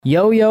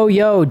Yo, yo,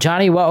 yo,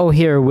 Johnny Whoa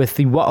here with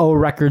the Whoa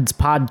Records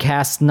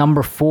podcast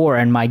number 4,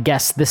 and my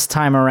guest this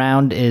time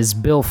around is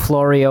Bill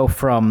Florio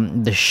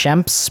from the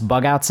Shemps,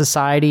 Bug Out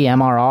Society,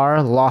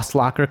 MRR, Lost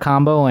Locker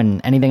Combo, and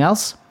anything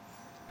else?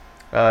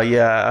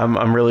 Yeah,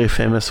 I'm really a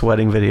famous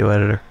wedding video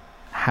editor.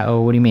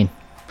 What do you mean?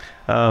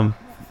 I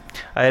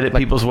edit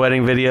people's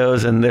wedding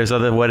videos, and there's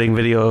other wedding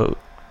video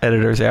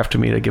editors after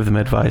me to give them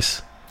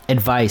advice.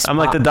 Advice. I'm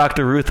like the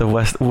Dr. Ruth of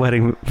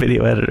wedding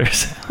video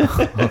editors.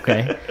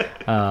 Okay.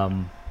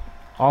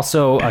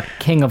 Also a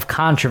king of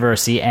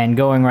controversy, and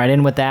going right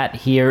in with that,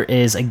 here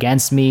is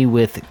Against Me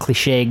with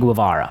Cliche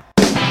Guevara.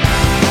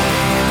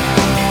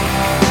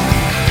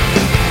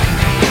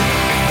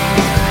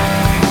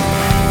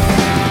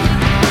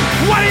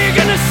 What are you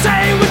gonna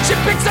say when she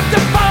picks up the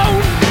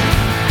phone?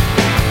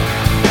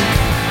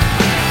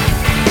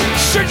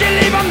 Should you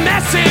leave a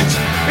message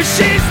if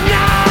she's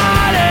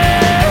not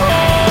at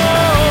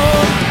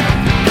home?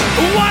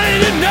 Wanted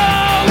to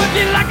know if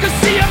you'd like to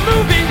see a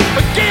movie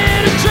or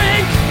get a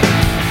drink.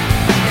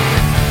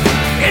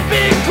 It'd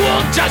be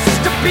cool just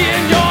to be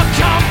in your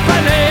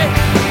company.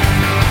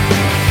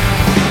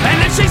 And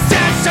then she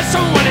says just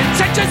so what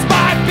intentions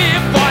might be.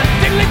 If one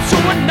thing leads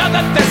to another,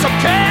 there's some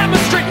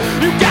chemistry.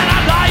 You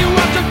cannot lie, you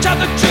have to tell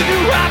the truth.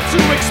 You have to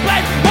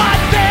explain why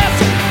this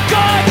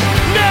could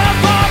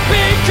never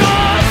be.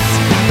 'Cause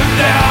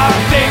there are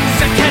things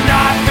that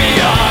cannot be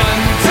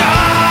undone.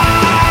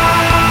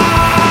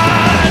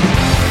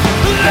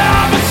 There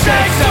are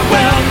mistakes that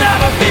will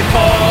never be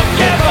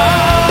forgiven.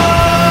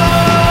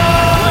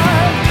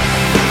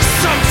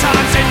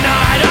 Sometimes at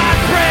night I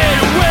pray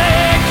to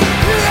wake.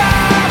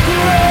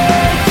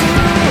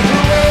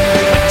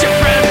 A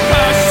different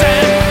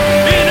person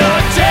in a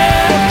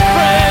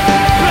different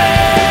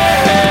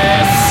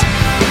place.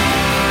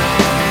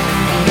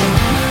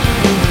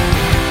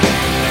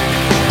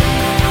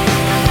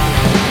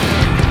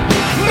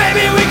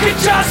 Maybe we could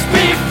just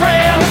be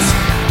friends.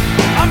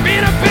 I'm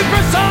being a bit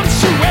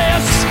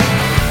presumptuous.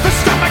 The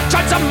stomach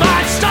turns, the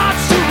mind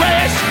starts to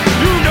race.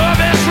 You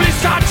nervously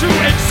start to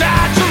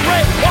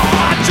exaggerate.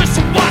 Oh, I just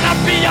wanna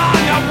be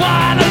young, I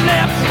wanna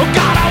live. Oh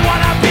God, I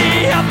wanna be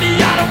healthy,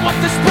 I don't want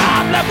this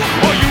problem.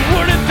 Or you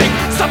wouldn't think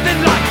something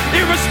like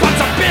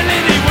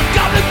irresponsibility would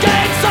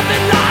complicate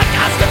something like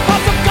asking for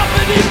some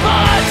company.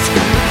 But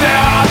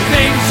there are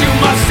things you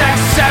must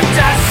accept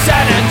as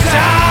said and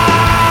done.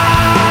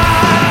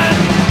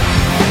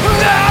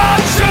 There are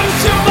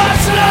truths you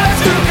must learn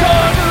to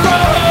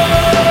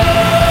confront.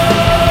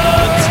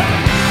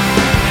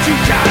 You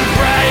can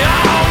pray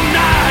all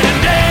night and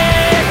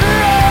day.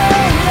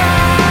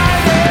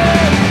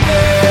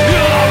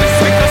 You'll always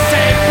meet the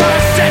same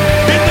person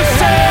in the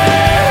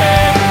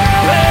same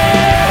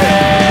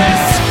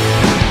place.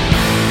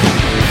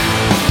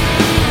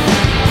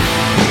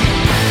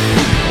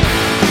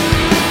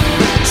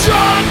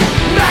 Drunk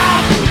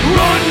mouth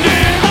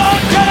running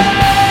again.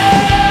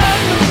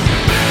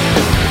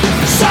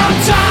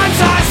 Sometimes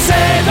I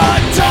say the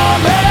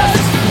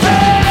dumbest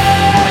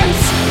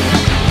things.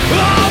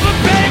 Oh, but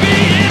baby,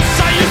 it's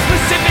not you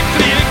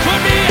specifically. It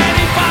could be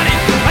anybody.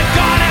 I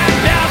gotta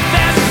build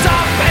this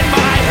up in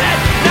my head.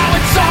 Now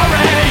it's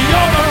already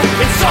over.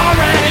 It's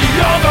already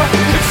over.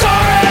 It's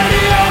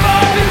already over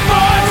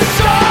before it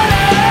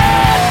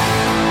started.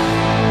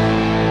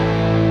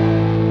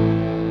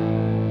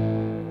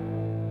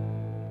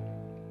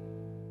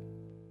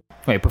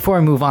 Wait, before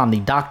I move on, the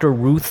Dr.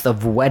 Ruth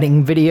of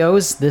wedding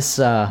videos, this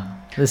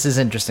is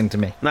interesting to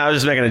me. No, I was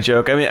just making a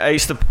joke. I mean, I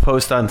used to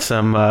post on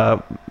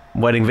some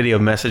wedding video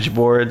message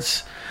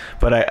boards,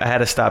 but I had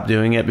to stop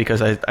doing it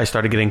because I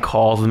started getting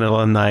calls in the middle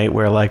of the night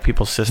where like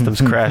people's systems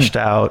crashed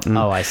out. And,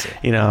 Oh, I see.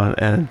 You know,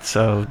 and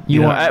so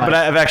You want, but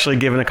like- I've actually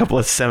given a couple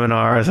of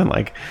seminars on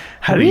like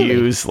how Really? to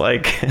use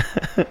like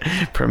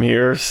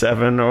Premiere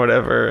 7 or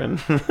whatever, and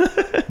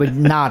But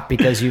not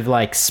because you've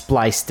like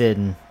spliced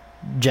in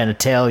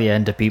genitalia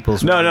into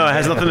people's... no, it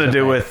has nothing to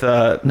do with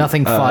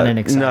Nothing fun and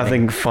exciting.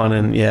 Nothing fun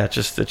and it's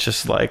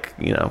just like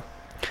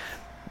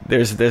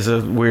there's a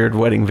weird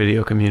wedding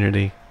video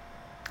community.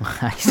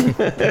 I see.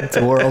 It's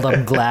a world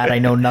I'm glad I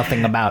know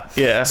nothing about.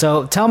 Yeah.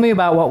 So tell me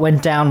about what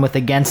went down with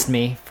Against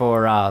Me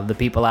for the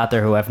people out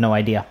there who have no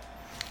idea.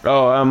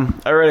 I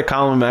read a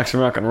column in Max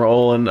and Rock and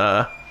Roll, and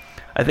I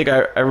think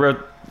I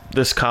wrote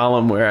this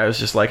column where I was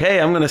just like,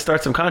 hey, I'm going to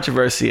start some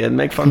controversy and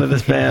make fun of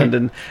this band,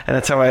 and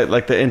that's how I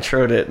like the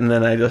introed it, and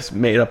then I just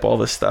made up all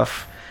this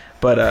stuff.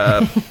 But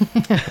and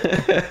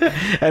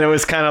it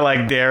was kind of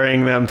like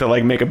daring them to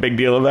like make a big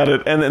deal about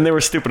it, and then they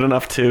were stupid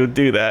enough to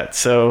do that,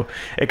 so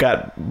it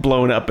got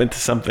blown up into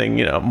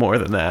something more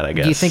than that, I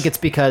guess. Do you think it's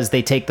because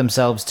they take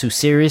themselves too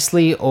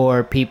seriously,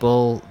 or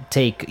people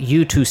take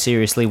you too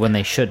seriously when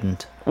they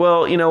shouldn't?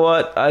 Well, you know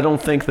what? I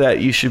don't think that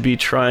you should be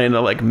trying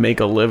to like make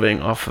a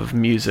living off of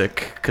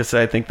music, because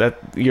I think that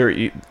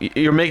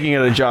you're making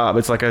it a job.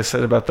 It's like I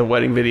said about the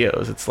wedding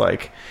videos. It's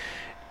like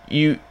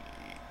you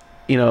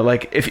know,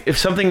 like if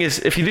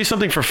you do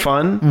something for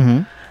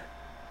fun,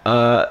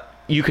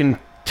 you can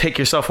take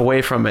yourself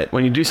away from it,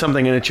 when you do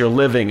something in it you're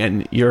living,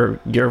 and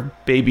your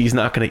baby's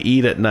not going to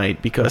eat at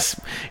night because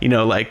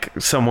like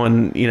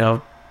someone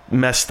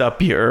messed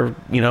up your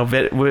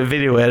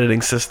video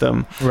editing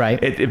system,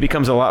 right? It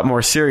becomes a lot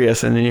more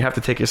serious, and then you have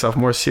to take yourself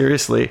more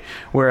seriously,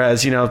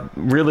 whereas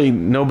really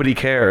nobody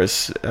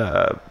cares,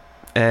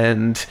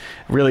 and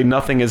really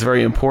nothing is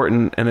very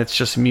important, and it's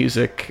just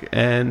music,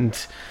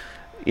 and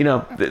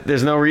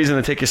there's no reason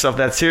to take yourself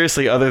that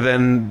seriously other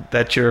than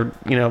that you're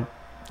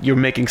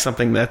making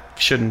something that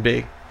shouldn't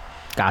be.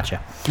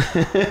 Gotcha.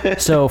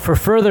 So for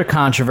further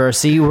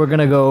controversy, we're going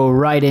to go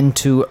right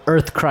into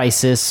Earth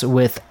Crisis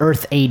with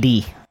Earth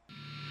AD.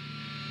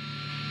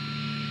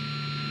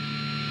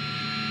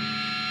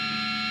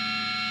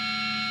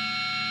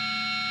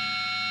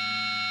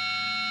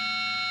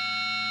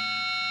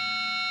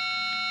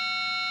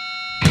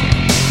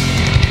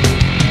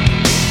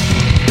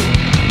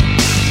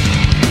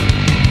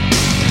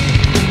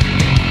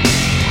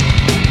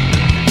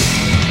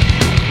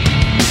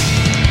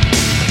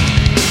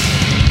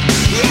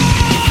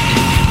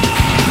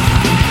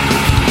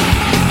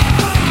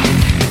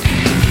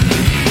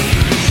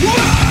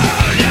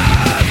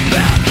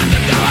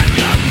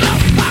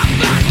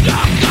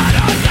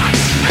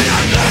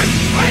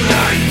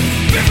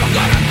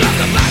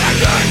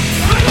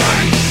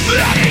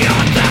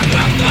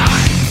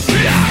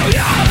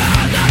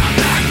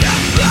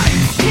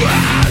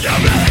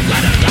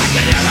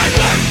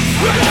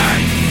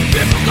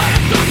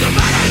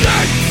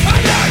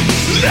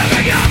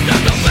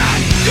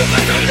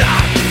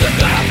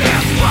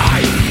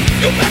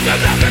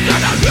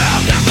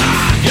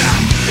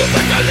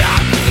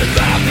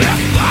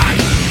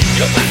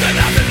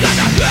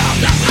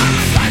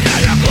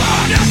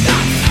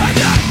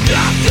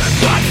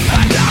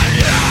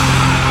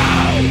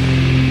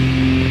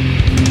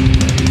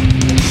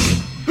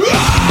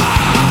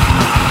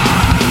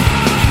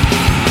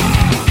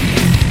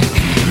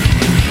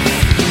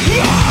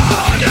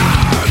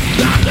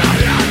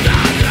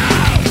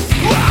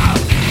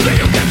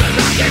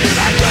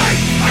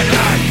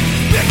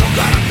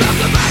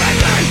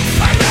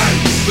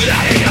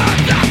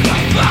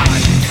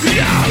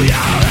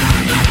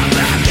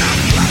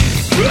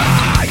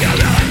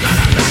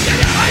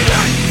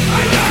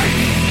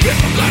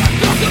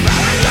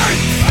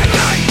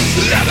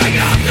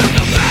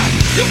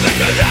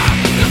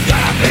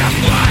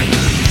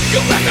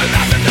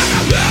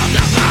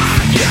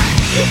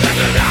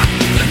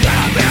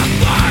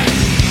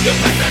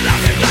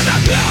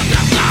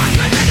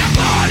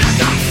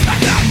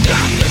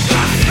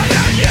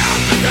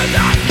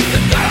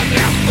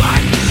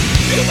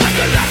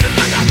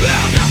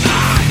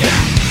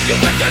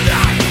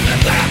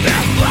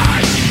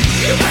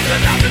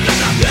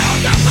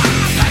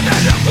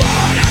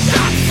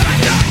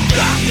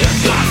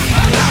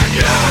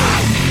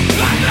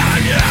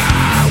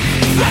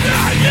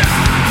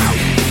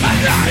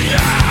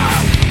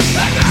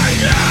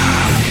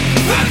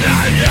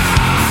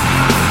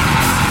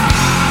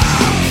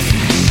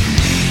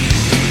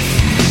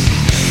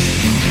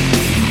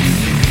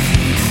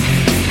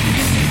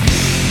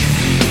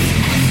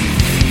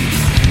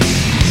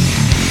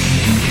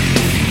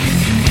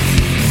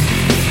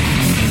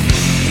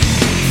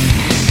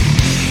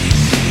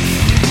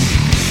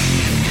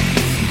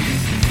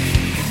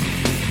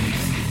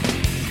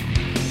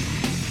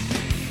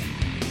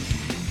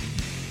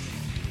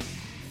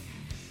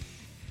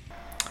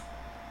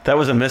 That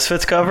was a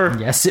Misfits cover?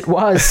 Yes, it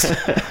was.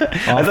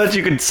 I thought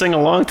you could sing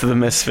along to the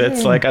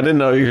Misfits. Like, I didn't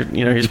know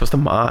you're supposed to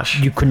mosh.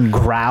 You couldn't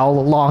growl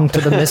along to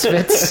the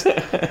Misfits.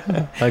 Isn't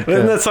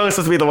that song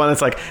supposed to be the one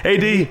that's like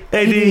AD,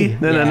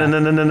 AD, no,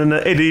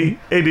 AD,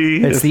 AD?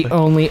 It's the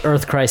only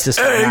Earth Crisis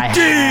song I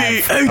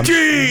have.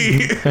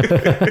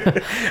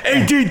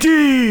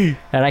 ADD!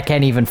 And I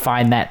can't even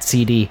find that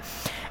CD.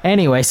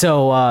 Anyway,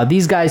 so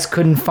these guys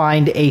couldn't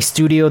find a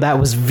studio that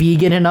was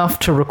vegan enough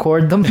to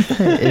record them.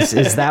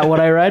 Is that what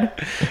I read?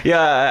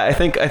 Yeah, I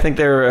think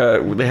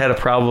they had a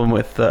problem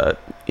with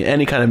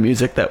any kind of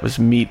music that was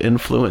meat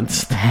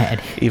influenced,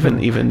 even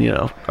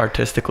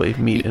artistically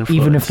meat influenced.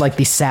 Even if like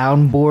the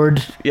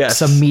soundboard,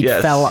 some meat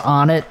fell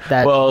on it.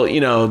 Well,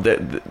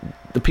 the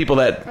people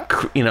that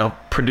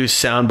produce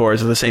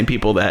soundboards are the same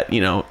people that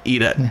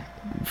eat at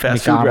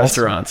fast food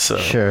restaurants. So.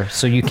 Sure.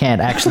 So you can't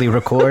actually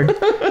record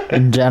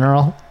in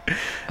general.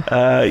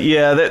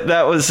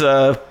 That was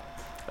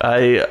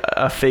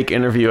a fake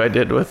interview I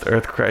did with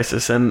Earth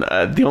Crisis, and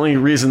the only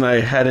reason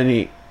I had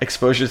any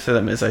exposure to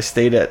them is I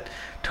stayed at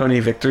Tony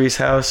Victory's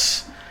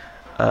house,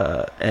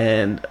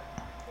 and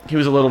he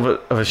was a little bit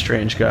of a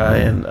strange guy,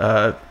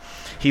 and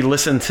he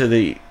listened to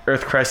the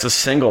Earth Crisis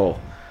single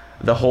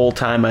the whole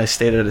time I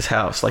stayed at his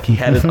house. Like, he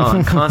had it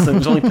on constantly. It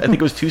was only, I think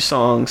it was 2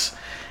 songs.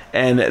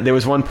 And there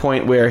was one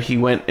point where he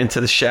went into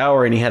the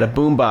shower and he had a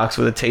boombox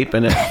with a tape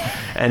in it,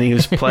 and he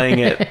was playing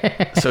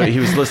it. So he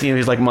was listening. He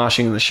was like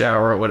moshing in the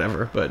shower or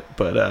whatever. But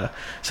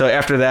so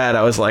after that,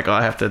 I was like, oh,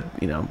 I have to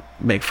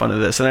make fun of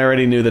this. And I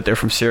already knew that they're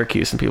from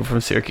Syracuse, and people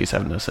from Syracuse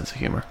have no sense of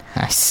humor.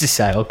 I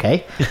say,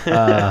 okay.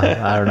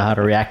 I don't know how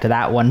to react to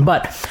that one.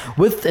 But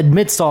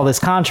amidst all this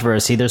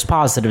controversy, there's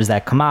positives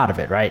that come out of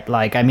it, right?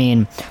 Like, I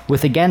mean,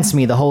 with Against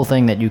Me, the whole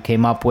thing that you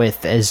came up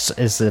with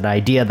is an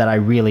idea that I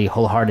really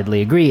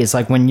wholeheartedly agree. It's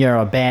like when you're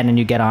a band and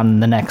you get on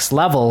the next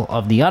level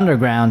of the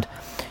underground,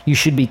 you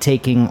should be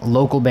taking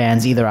local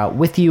bands either out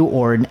with you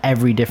or in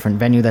every different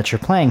venue that you're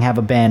playing, have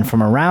a band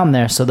from around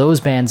there so those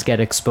bands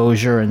get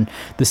exposure and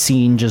the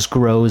scene just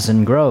grows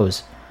and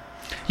grows.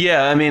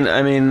 Yeah, I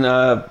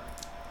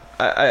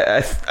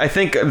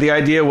think the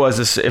idea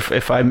was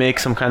if I make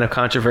some kind of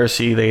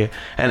controversy,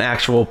 an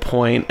actual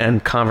point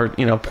and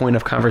point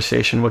of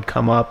conversation would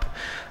come up,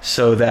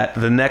 so that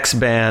the next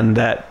band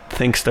that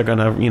thinks they're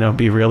gonna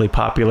be really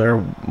popular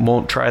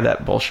won't try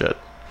that bullshit.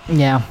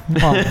 Yeah.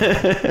 Well,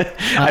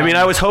 I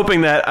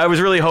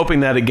was really hoping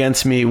that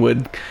Against Me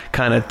would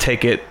kind of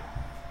take it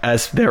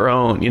as their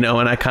own,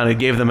 and I kind of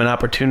gave them an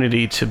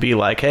opportunity to be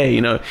like, hey,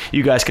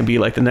 you guys can be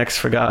like the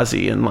next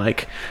Fugazi and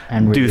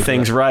really do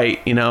things right,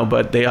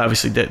 but they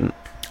obviously didn't.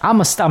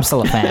 I'm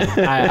still a fan.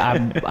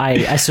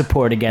 I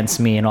support Against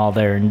Me in all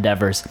their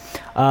endeavors.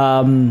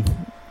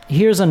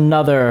 Here's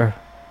another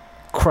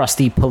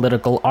crusty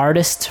political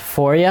artist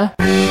for you.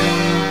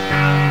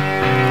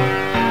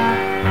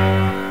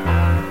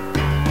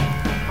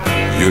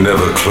 You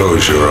never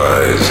close your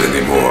eyes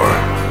anymore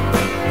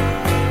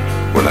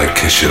when I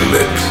kiss your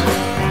lips.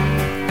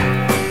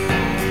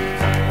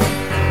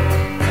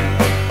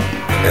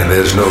 And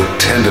there's no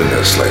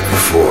tenderness like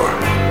before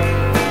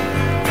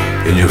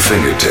in your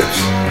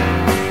fingertips.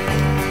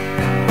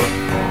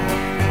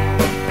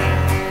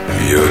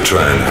 You're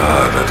trying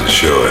hard not to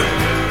show it.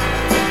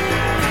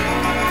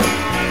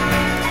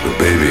 But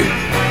baby,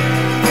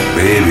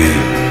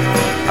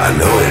 I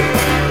know it.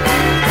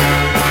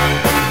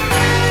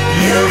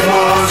 You've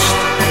lost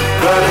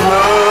that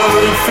love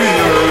and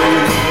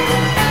feeling.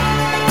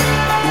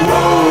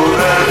 Whoa,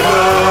 that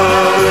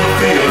love and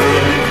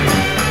feeling.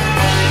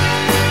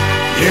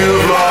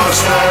 You've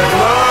lost that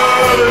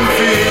love and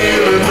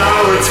feeling.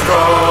 Now it's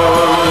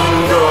gone.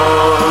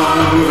 Whoa.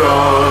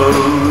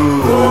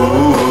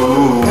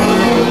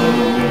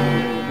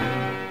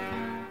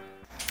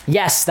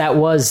 Yes, that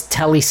was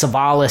Telly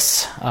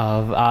Savalas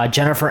of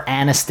Jennifer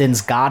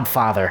Aniston's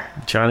Godfather.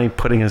 Johnny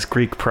putting his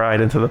Greek pride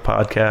into the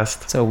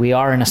podcast. So we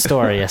are in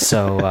Astoria.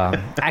 So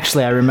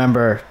actually, I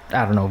remember,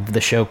 I don't know,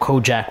 the show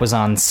Kojak was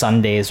on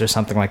Sundays or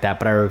something like that.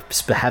 But I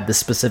had this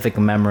specific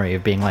memory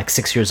of being like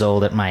 6 years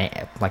old at my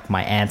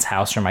aunt's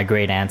house or my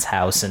great aunt's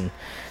house, and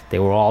they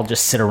were all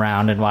just sit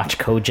around and watch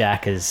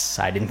Kojak as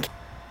I didn't.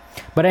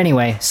 But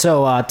anyway,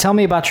 so tell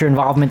me about your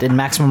involvement in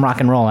Maximum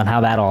Rock and Roll and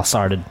how that all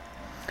started.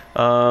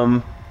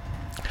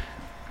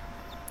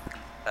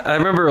 I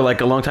remember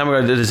like a long time ago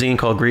I did a zine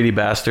called Greedy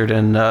Bastard,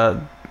 and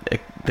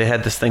they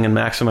had this thing in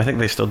Maxim, I think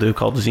they still do,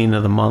 called Zine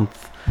of the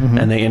Month. Mm-hmm.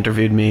 And they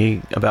interviewed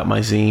me about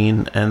my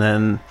zine, and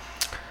then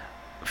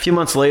a few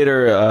months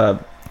later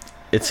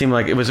it seemed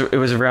like it was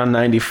around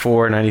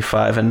 94,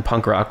 95, and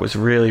punk rock was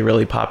really,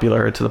 really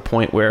popular to the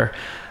point where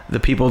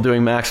the people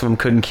doing Maximum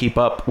couldn't keep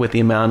up with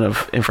the amount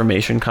of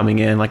information coming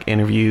in, like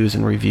interviews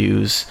and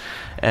reviews,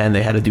 and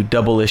they had to do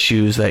double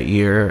issues that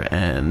year,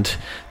 and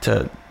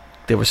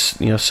there was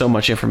so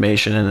much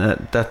information, and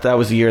that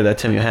was the year that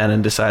Tim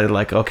Yohannan decided,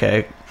 like,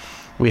 okay,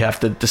 we have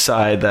to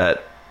decide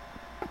that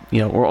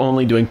we're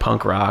only doing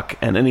punk rock,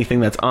 and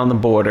anything that's on the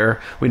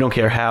border, we don't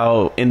care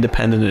how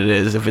independent it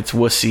is, if it's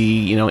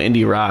wussy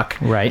indie rock,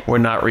 right, we're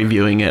not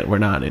reviewing it, we're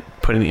not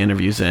putting the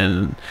interviews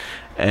in,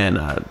 and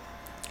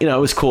it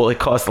was cool. It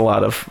caused a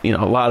lot of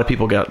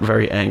people got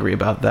very angry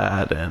about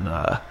that, and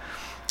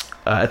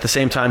at the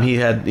same time,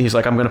 he's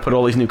like, I'm going to put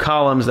all these new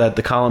columns, that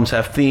the columns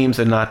have themes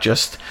and not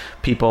just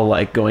people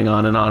like going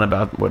on and on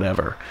about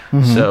whatever.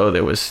 Mm-hmm. So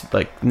there was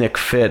like Nick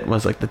Fitt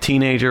was like the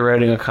teenager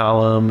writing a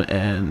column,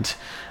 and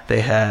they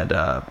had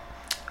a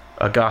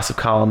gossip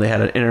column, they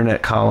had an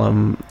internet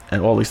column,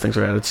 and all these things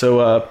were added.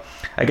 So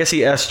I guess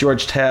he asked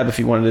George Tabb if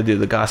he wanted to do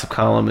the gossip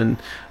column, and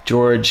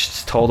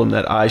George told him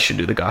that I should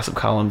do the gossip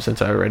column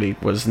since I already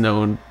was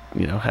known,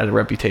 had a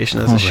reputation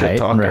as a shit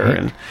talker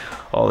and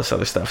all this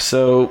other stuff.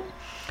 So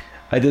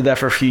I did that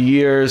for a few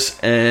years,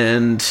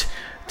 and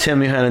Tim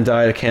Yohannan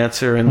died of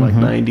cancer in like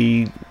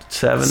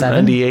 97,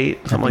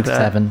 98, something like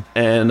that. 7.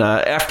 And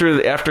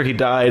after he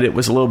died, it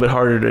was a little bit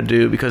harder to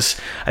do because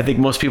I think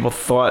most people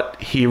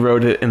thought he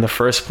wrote it in the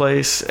first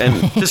place.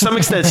 And to some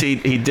extent, he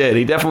did.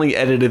 He definitely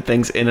edited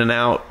things in and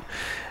out.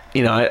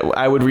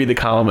 I would read the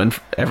column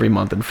every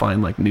month and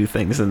find like new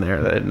things in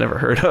there that I'd never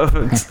heard of.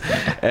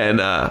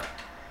 And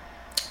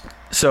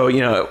so,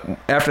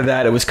 after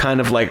that, it was kind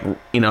of like,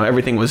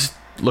 everything was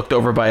looked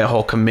over by a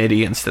whole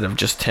committee instead of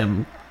just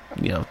him,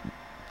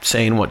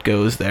 saying what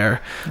goes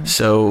there.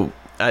 So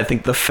I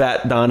think the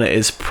Fat Donna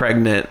is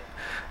pregnant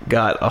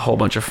got a whole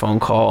bunch of phone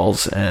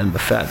calls, and the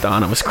Fat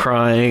Donna was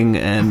crying,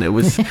 and there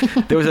was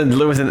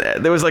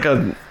like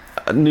a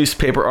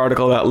newspaper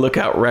article about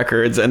Lookout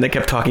Records, and they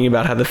kept talking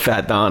about how the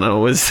Fat Donna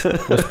was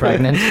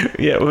pregnant.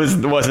 Yeah,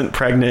 wasn't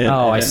pregnant.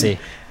 Oh, I see.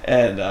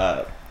 And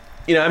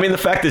I mean, the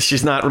fact is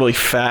she's not really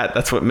fat.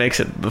 That's what makes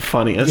it the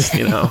funniest,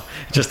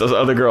 Just those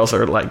other girls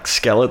are like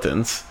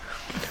skeletons.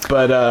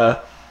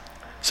 But,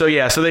 so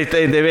they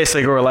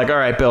basically were like, all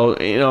right, Bill,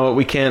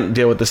 we can't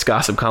deal with this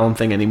gossip column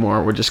thing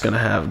anymore. We're just going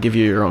to give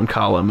you your own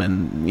column.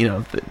 And,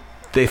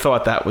 they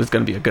thought that was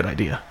going to be a good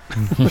idea.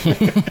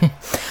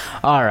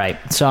 All right.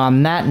 So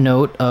on that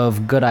note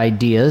of good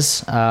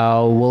ideas,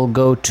 we'll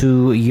go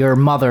to your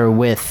mother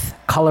with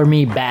Color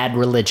Me Bad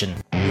Religion.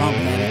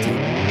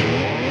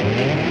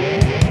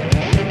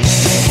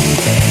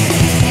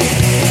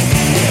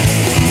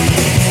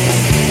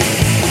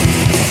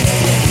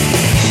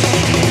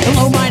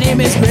 Hello, my name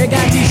is Greg.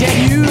 I teach at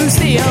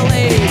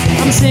UCLA.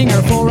 I'm a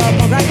singer for a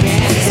punk rock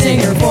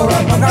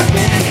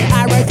band.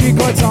 I write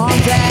 3-chord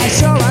songs that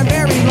sure I'm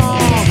very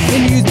wrong.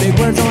 And use big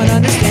words no one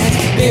understands.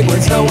 Big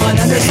words no one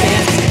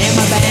understands. And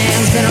my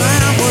band's been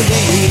around for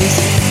days.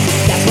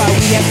 That's why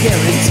we have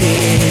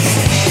guarantees.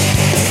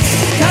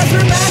 'Cause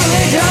we're bad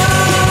religion.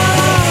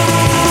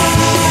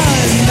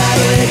 Bad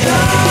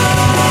religion.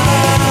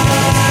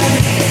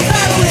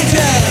 Bad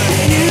religion.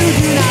 You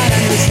do not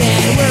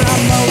understand. We're a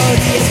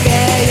melodious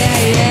band.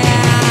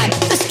 Yeah.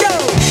 Let's go.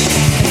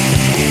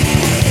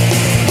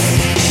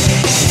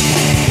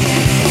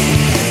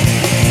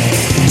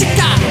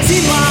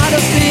 Seen a lot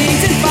of things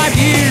in 5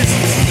 years.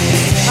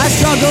 I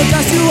struggle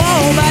just to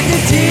hold back the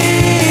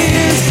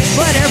tears.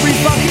 But every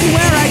fucking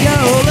where I go,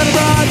 little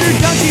brother,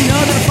 don't you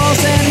know that I fall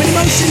stand in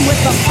motion with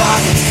the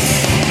fuck?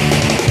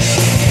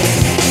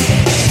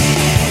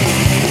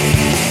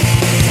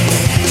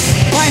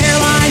 My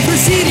hairline's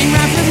receding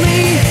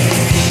rapidly,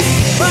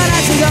 but I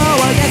should go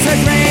against the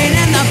grain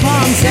and the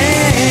palm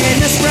stain.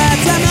 The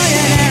spread's a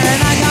millionaire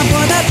and I come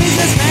for the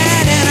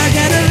businessman, and our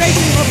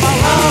generation will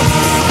follow.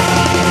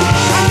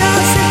 I'm no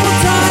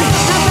simpleton,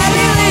 not bad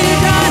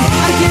religion.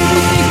 I give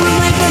you think we're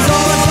late, cause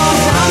all the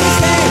songs sound the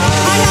same.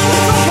 I got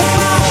what's wrong with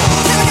pop,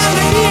 and I got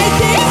my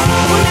PhD.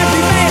 When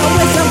every male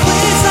with some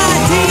police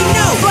ID,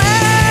 no black.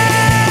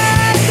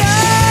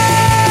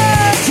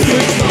 6,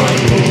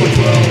 9, 4,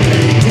 12,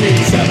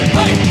 18, 7,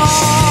 8.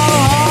 All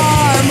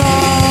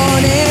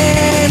harmony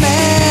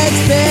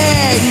makes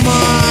big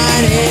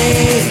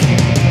money.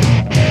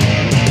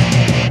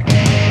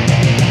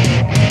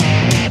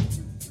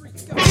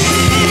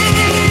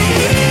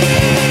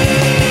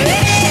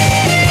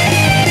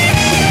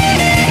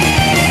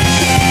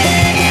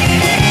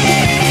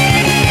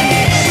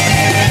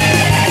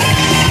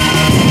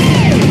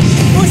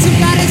 Voice of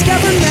God is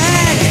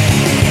government.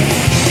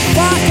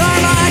 Fuck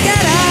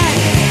Armageddon.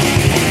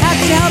 How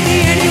can you help me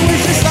anywhere?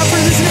 Just suffer,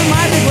 listen to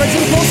my big words,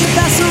 impulsive,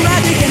 that's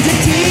erratic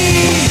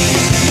entity.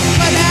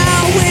 But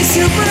now we're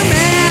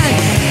Superman,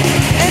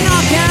 and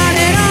I'll count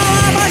in all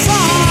of our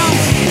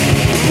songs.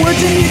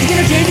 Words and music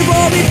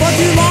interchangeable before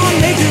too long.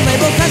 Major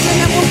label cuts and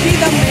that will be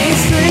the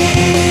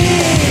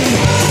mainstream.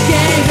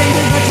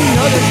 Gangbangers, but you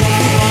know there's no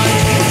fun.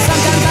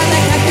 Sometimes I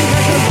like Captain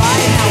Crusher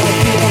right now I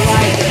feel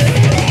like.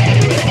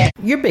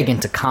 You're big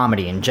into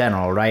comedy in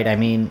general, right? I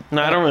mean,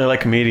 No, I don't really like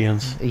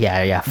comedians.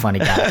 yeah, funny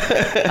guy.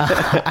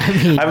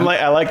 I mean,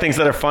 I like things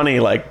that are funny,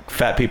 like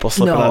fat people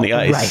slipping on the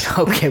ice. right?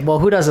 Okay, well,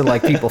 who doesn't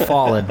like people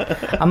falling?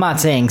 I'm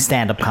not saying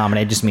stand-up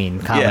comedy. I just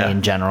mean comedy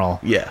in general.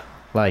 Yeah.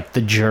 Like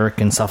The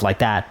Jerk and stuff like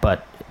that,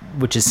 but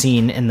which is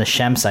seen in the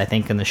Shemps, I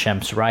think, in the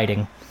Shemps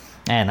writing.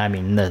 And I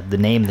mean, the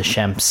name the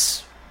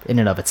Shemps in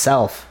and of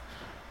itself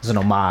is an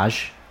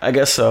homage. I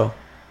guess so.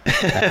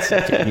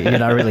 You're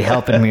not really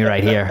helping me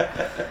right here.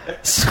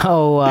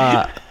 So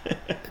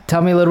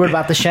tell me a little bit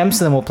about the Shemps,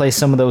 and then we'll play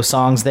some of those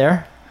songs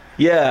there.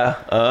 Yeah.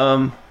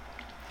 I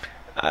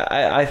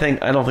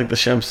don't think the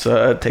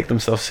Shemps take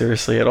themselves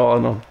seriously at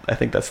all. I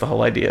think that's the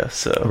whole idea.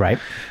 So Right.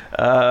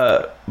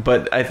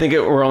 But I think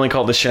we're only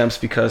called the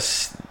Shemps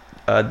because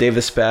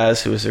David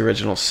Spaz, who is the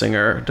original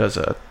singer, does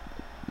a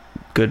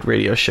good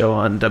radio show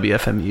on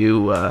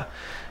WFMU.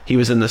 He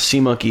was in the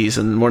Sea Monkeys,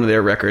 and one of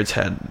their records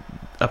had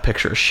a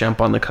picture of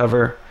Shemp on the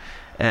cover.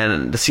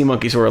 And the Sea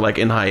Monkeys were like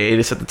in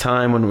hiatus at the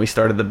time when we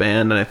started the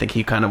band, and I think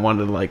he kind of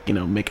wanted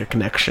to make a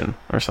connection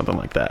or something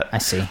like that. I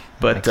see.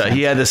 But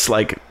he had this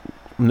like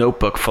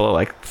notebook full of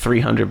like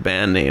 300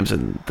 band names,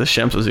 and the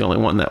Shemps was the only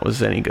one that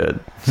was any good.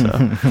 So,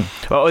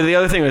 well, the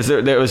other thing was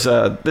there was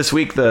this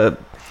week there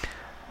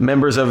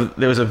was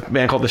a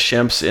band called the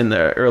Shemps in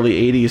the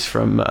early 80s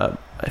from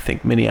I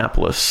think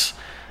Minneapolis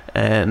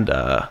and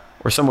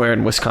or somewhere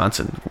in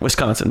Wisconsin,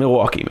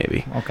 Milwaukee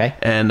maybe. Okay.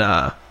 And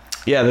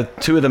the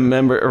two of the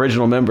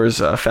original members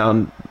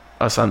found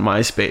us on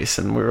MySpace,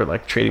 and we were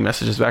like trading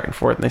messages back and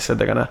forth, and they said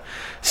they're gonna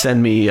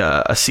send me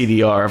a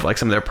CDR of like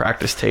some of their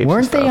practice tapes.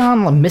 Weren't they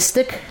on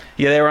Mystic?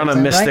 Yeah, they were on a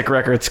that Mystic right?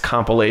 Records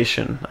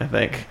compilation, I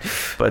think.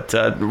 But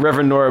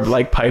Reverend Norb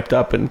like piped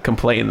up and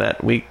complained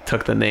that we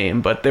took the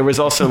name. But there was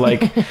also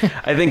like,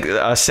 I think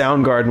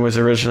Soundgarden was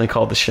originally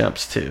called the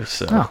Shemps too.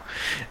 So,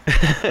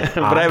 but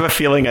I have a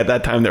feeling at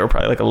that time they were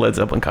probably like a Led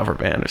Zeppelin cover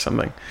band or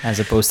something. As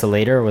opposed to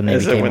later when they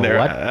became When a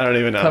what? I don't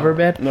even know. Cover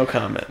band? No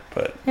comment.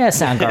 But Yeah,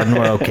 Soundgarden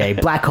were okay.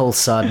 Black Hole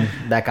Sun,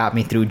 that got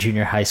me through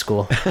junior high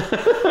school.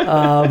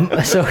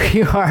 So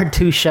here are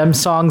two Shem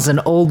songs, an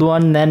old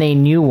one, then a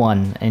new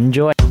one.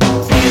 Enjoy.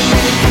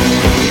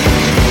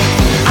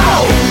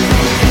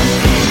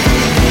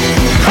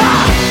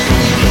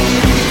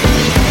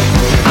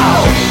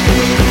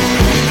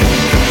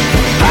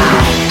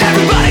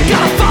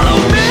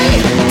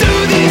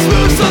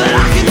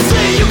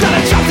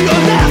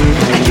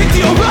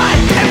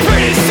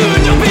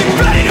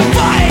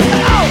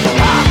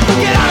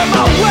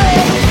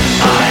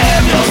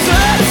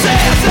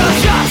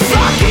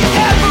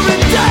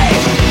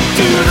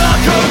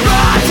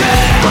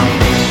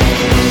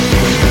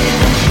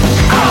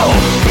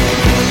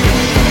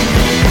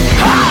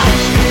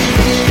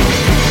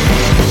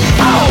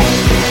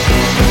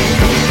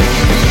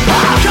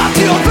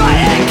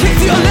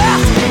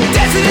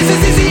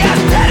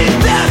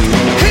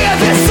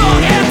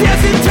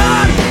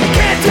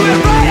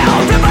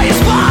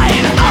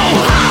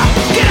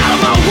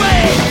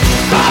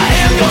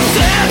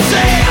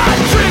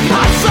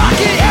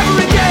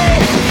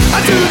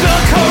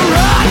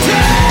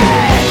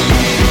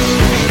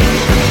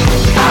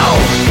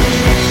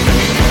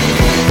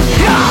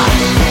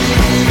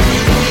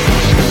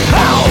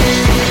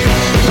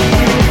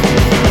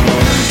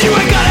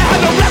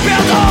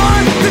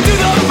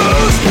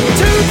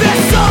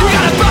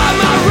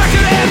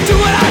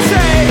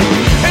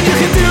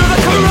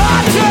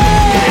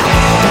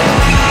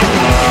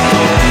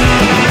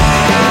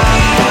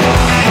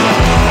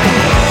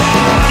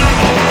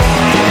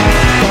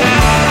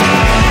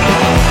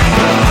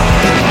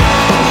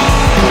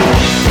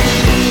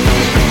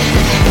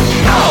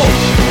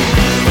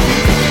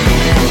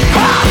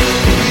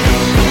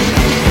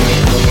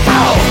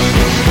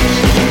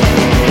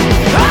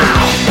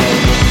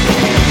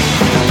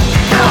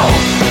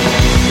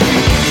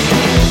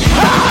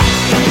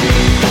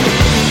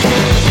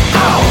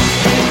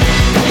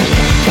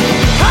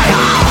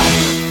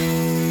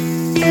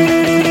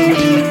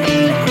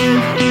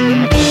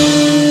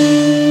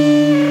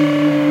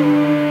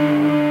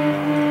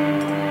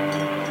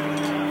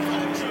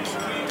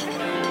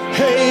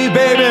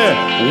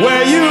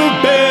 where you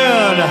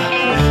been?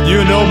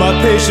 You know my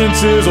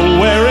patience is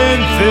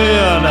wearing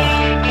thin.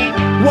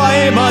 Why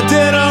ain't my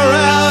dinner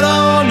out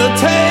on the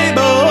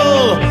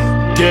table?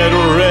 Get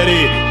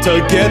ready to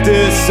get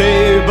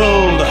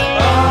disabled.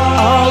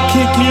 I'll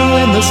kick you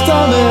in the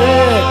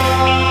stomach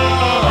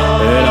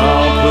and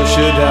I'll push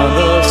you down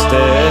the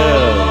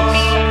stairs.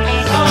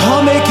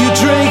 I'll make you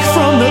drink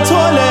from the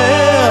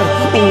toilet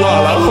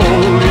while I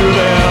hold you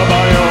there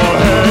by your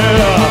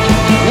hair.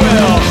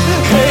 Well,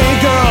 hey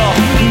girl,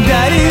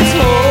 daddy's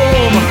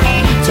home.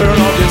 Turn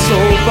off your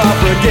soap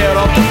opera, get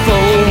off the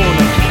phone.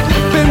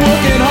 Been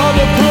working hard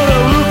to put a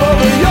roof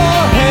over your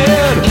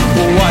head.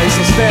 Well, why you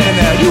still standing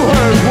there? You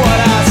heard what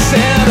I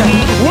said.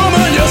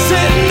 Woman, you're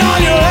sitting on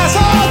your ass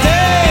all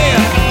day,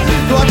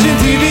 watching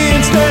TV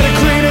instead of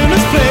cleaning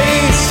this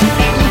place.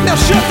 Now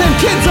shut them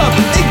kids up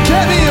and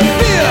get me a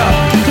beer.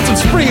 Put some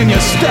spring in your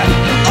step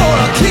or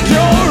I'll kick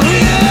your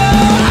rear.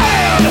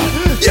 And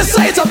you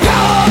say it's a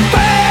power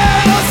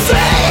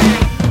fantasy,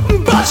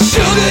 but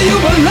sugar, you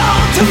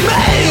belong to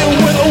me.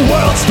 When the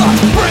world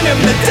starts bringing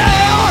me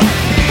down,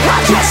 I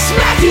just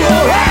smack you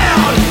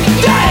around.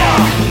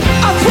 Damn,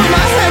 I put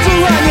my hands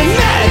around your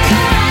neck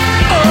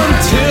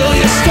until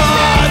you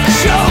start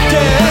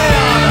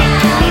choking.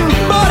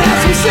 But have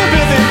some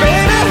sympathy,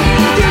 baby.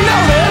 You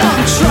know that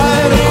I'm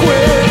trying to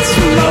quit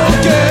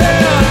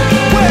smoking.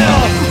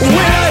 Well,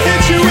 when I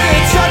hit you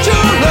in such a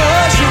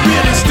rush, it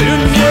really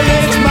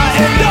stimulates my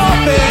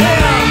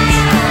endorphins.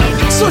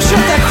 So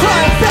shut that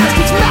crying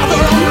bastard's mouth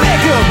or I'll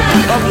make him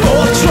a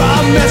fourth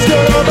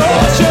trimester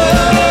abortion.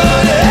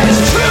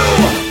 It's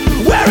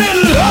true, we're in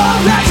love,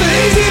 that's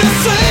easy to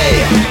see.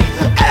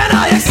 And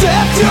I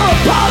accept your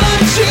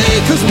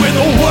apology, cause when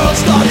the world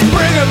starts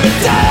bringing me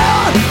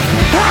down,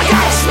 I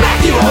gotta smack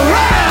you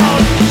around,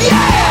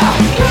 yeah!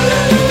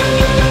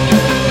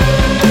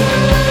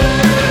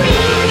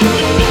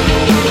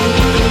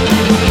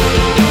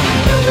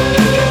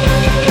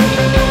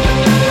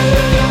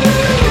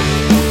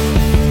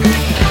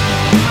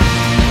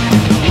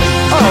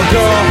 Oh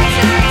girl,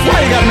 why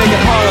you gotta make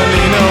it hard on me,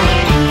 you know?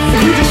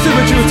 If you just did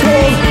what you were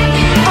told,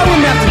 I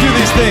wouldn't have to do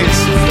these things.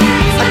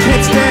 I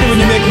can't stand it when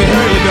you make me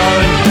hurt you,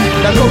 darling.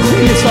 Now go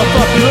clean yourself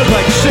up, you look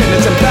like shit and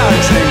it's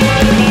embarrassing.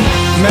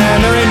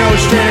 Man, there ain't no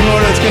restraining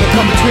order that's gonna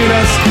come between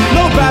us.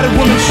 No battered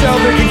woman's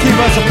shelter can keep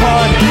us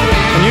apart.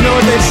 And you know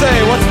what they say,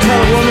 what to tell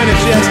a woman if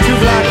she has two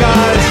black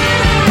eyes?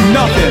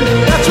 Nothing.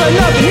 That's right,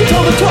 nothing. You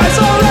told her twice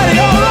already.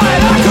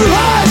 Alright, I could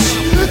rush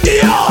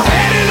your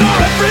head in the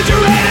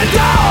refrigerator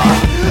door,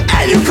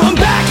 and you come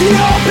back and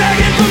you're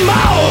begging for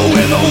more.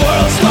 When the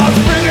world starts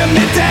bringing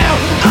me down,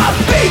 I'll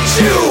beat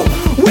you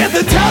with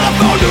the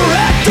telephone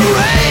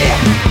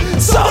directory,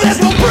 so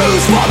there's no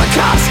bruise for the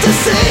cops to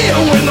see.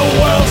 When the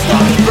world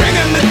starts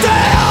bringing me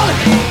down,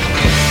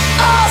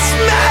 I'll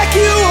smack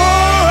you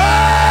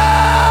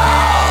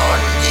around,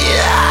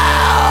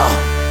 yeah!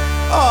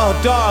 Oh,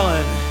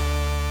 darling.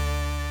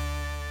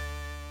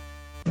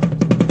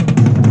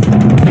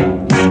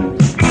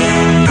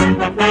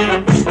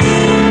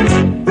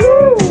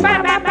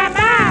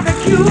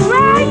 Barbecue,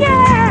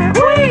 yeah,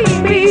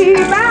 Queen Bee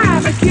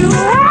Barbecue.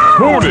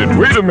 Hold it,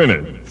 wait a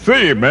minute.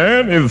 Say,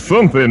 man, it's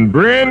something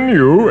brand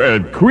new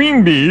at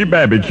Queen Bee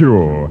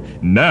Barbecue.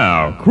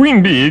 Now,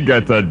 Queen Bee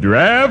got a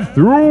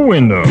drive-through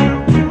window.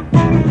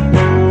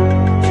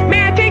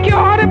 May I take your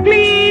order,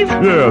 please?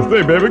 Yeah,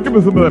 say, baby, give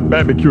me some of that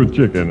barbecue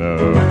chicken.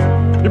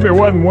 Give me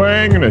one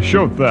wing and a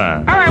short thigh.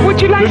 All right,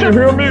 would you like Did you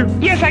hear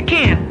me? Yes, I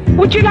can.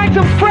 Would you like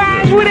some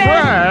fries with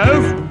that?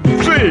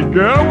 Fries? Say,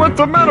 girl, what's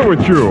the matter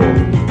with you?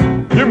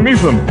 Give me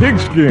some pig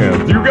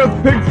skins. You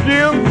got pig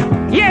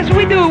skins? Yes,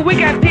 we do. We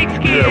got pig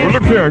skin. Yeah, well,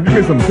 look here. Give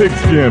me some pig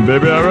skin,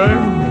 baby, all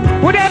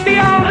right? Would that be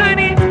all,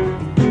 honey?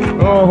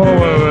 Oh,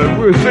 hold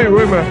on. Say,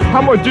 wait a minute.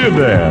 How much is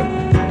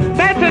that?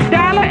 That's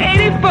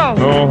 $1.84.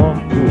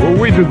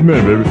 Uh-huh. Wait just a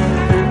minute, baby.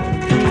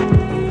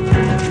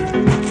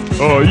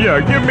 Oh, yeah,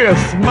 give me a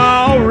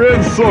small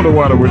red soda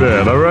water with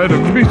that, all right?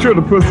 And be sure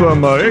to put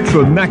some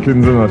extra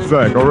napkins in a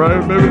sack, all right,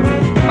 baby?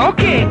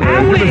 Okay,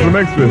 I Give me some will.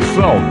 extra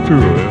salt,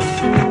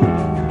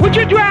 too. Would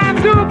you drive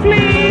through,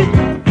 please?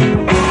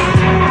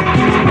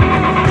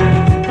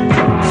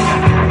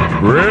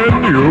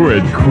 Brand new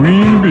at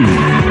Queen Bee.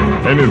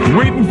 And it's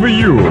waiting for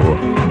you.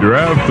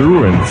 Drive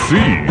through and see.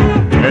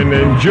 And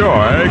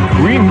enjoy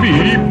Queen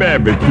Bee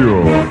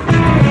Barbecue.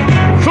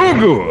 So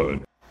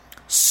good.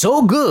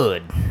 So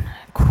good.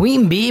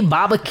 Queen Bee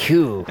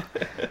Barbecue.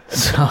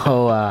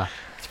 So,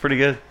 It's pretty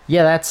good.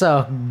 yeah, that's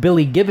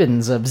Billy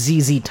Gibbons of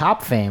ZZ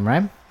Top fame,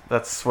 right?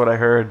 That's what I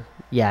heard.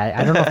 Yeah,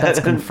 I don't know if that's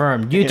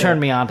confirmed. You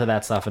turned me on to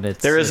that stuff, and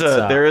it's There is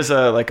it's,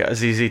 like a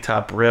ZZ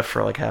Top riff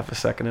for like half a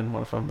second in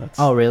one of them. That's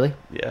Oh, really?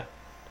 yeah.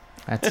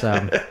 That's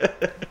And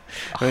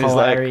he's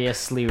like,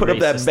 hilariously put up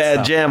that racist bad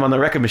stuff. jam on the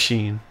record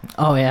machine.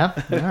 Oh, yeah?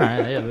 All right,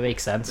 yeah, that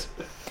makes sense.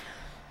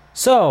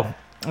 So,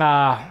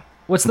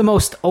 what's the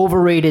most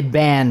overrated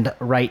band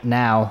right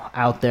now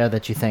out there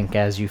that you think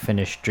as you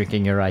finish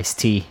drinking your iced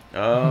tea?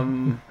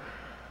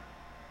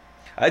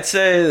 I'd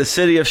say the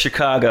city of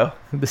Chicago.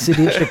 The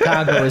city of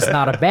Chicago is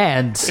not a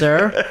band,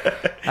 sir.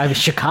 I mean,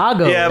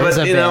 Chicago Yeah, is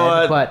but a you know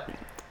band, what? but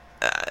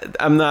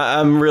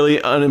I'm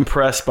really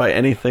unimpressed by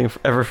anything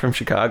ever from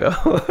Chicago.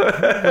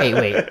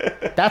 wait.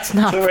 That's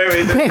not.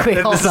 wait,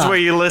 hold this is on. where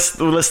you list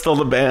all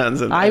the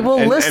bands. And, I will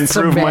and, list and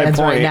some prove my bands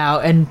right point. now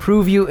and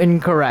prove you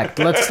incorrect.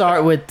 Let's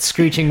start with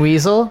Screeching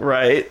Weasel,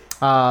 Right.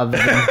 the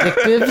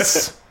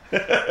Vindictives.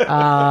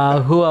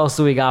 Who else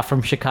do we got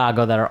from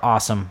Chicago that are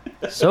awesome?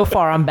 So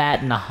far, I'm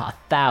batting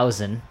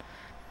 1,000.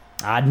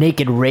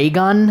 Naked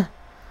Raygun.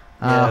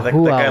 Yeah, that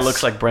who guy else?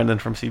 looks like Brendan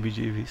from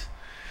CBGB's.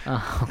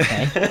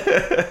 Okay.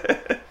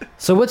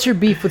 So what's your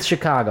beef with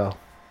Chicago?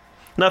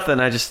 Nothing.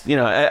 I just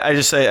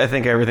say I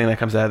think everything that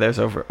comes out of there is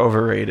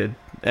overrated.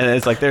 And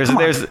it's like there's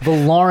The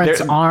Lawrence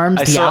there-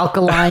 Arms, I the saw-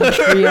 Alkaline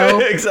Trio.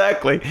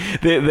 Exactly.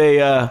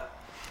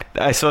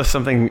 I saw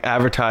something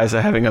advertised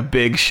having a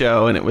big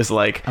show, and it was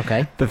like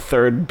Okay. the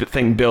third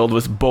thing billed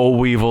was Boll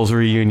Weevil's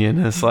reunion.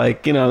 And it's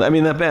like, I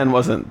mean, that band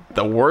wasn't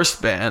the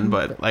worst band,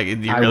 but like, do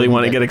you I really wouldn't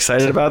want to get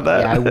excited about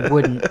that? Yeah, I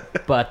wouldn't.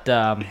 But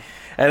And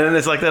then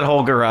it's like that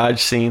whole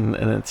garage scene,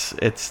 and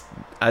it's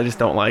I just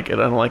don't like it.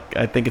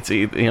 I think it's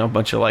a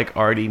bunch of like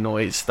arty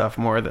noise stuff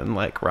more than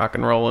like rock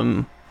and roll,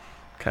 and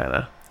kind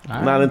of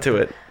not into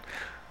it.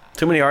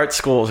 Too many art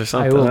schools or I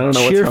something. will I don't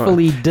know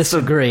cheerfully what's wrong.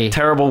 disagree.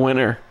 Terrible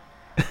winter.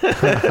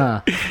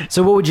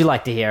 So what would you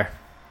like to hear?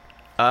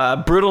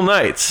 Brutal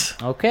Nights.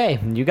 Okay,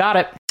 you got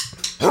it.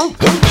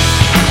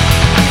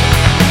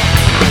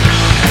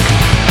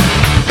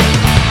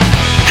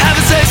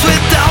 Having sex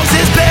with dogs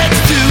is bad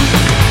to do.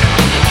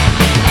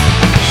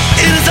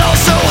 It is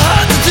also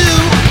hard to do.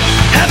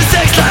 Having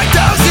sex like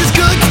dogs is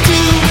good to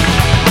do.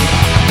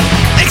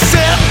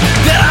 Except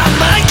that I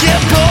might get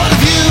bored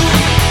of you.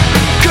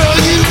 Girl,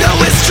 you know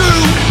it's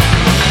true.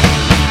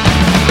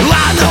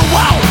 I know,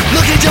 wow,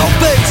 look at your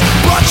face.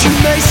 But you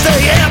may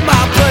stay at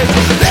my place.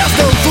 There's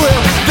no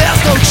thrill,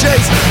 there's no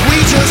chase.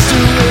 We just do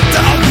it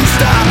doggy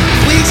style.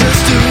 We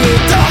just do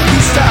it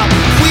doggy style.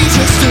 We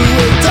just do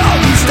it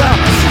doggy style.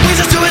 We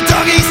just do it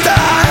doggy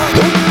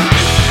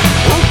style.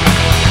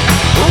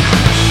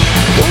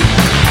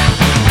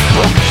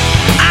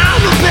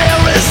 I'm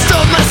embarrassed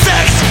of my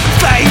sex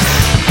face.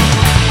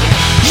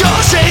 You're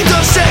ashamed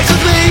of sex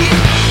with me.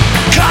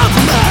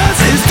 Compromise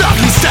is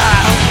doggy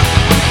style.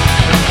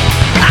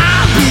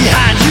 I'm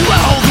behind you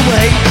all the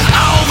way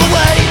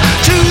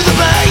to the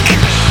bank.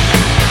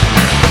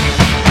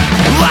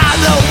 I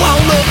don't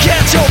wanna look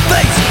at your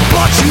face,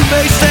 but you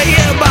may stay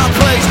in my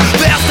place.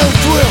 There's no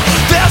thrill,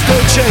 there's no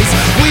chase.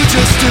 We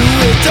just do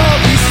it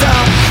doggy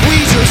style.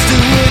 We just do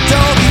it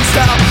doggy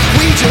style.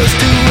 We just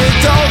do it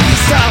doggy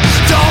style.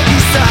 Doggy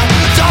style,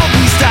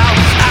 doggy style.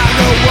 I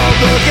don't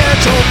wanna look at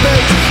your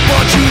face,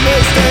 but you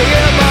may stay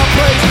in my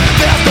place.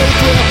 There's no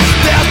thrill,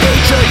 there's no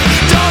chase.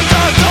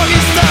 Doggy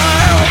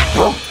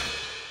style.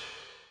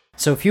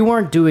 So if you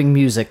weren't doing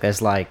music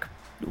as like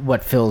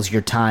what fills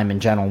your time in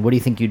general, what do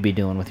you think you'd be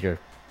doing with your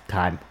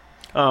time?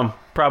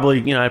 Probably,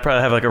 I'd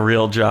probably have like a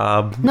real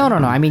job. No.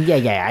 I mean,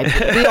 yeah.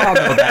 We all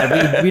know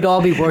that. We'd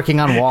all be working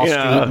on Wall Street,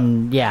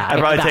 and yeah. I'd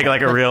probably take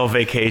like a real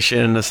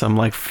vacation to some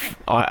like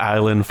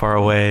island far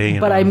away.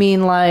 But I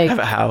mean, like, have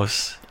a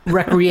house.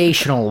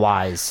 recreational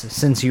wise,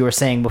 since you were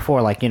saying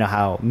before, like,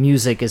 how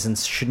music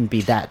shouldn't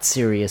be that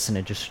serious and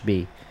it just should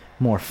be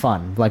more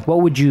fun. Like,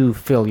 what would you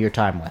fill your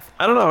time with?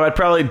 I don't know. I'd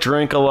probably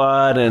drink a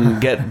lot and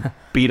get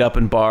beat up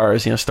in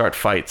bars. Start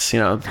fights.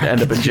 End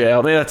up in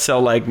jail. Maybe I'd sell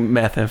like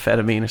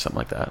methamphetamine or something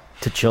like that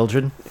To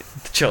children?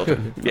 to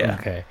children. Yeah.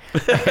 Okay.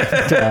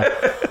 And,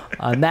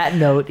 on that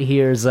note,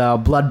 here's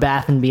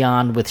Bloodbath and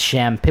Beyond with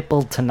Sham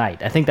Pipple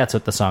Tonight. I think that's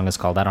what the song is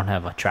called. I don't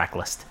have a track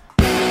list.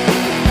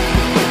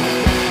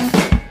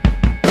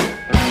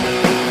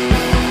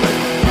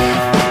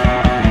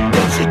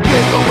 She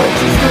giggled when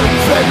she stood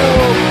and said no.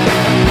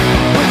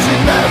 When she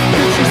left,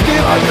 did she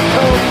steal all your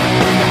coat?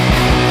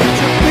 Did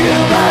you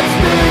feel that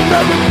sting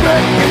of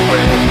regret can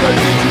bring? Or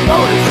did you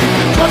notice you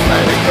could just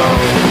let it go?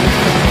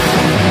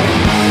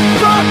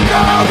 Fuck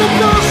all the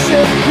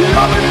bullshit, you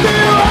always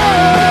feel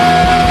hurt.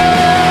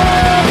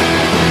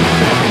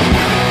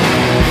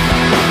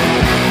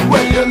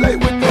 When you're late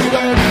with the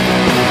rent,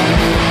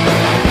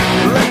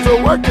 let the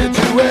work get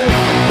you in.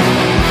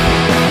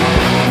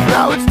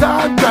 Now it's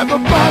time, grab a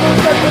bottle,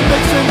 let the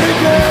mixing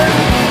begin.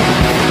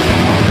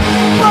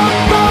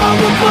 Fuck all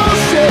the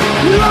bullshit,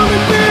 you only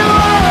feel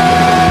right.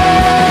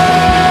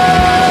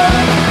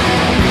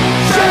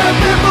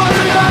 Champagne for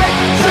tonight,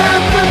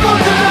 champagne for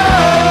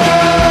tonight.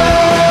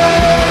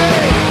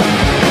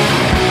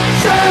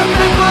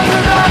 Champagne for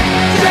tonight,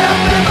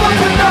 champagne for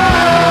tonight.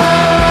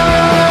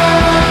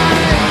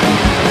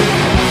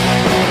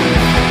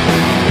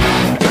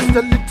 Just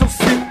a little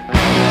sip.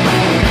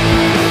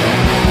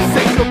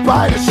 Say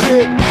goodbye to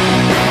shit.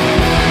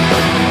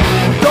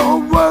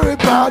 Don't worry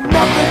about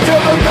nothing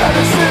till the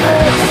medicine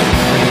hits.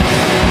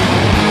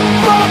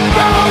 Fuck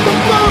all the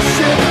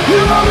bullshit, you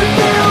only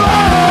feel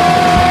right.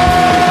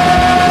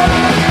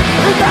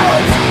 And now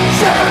it's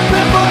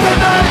champagne for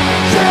tonight,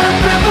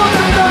 champagne for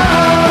tonight.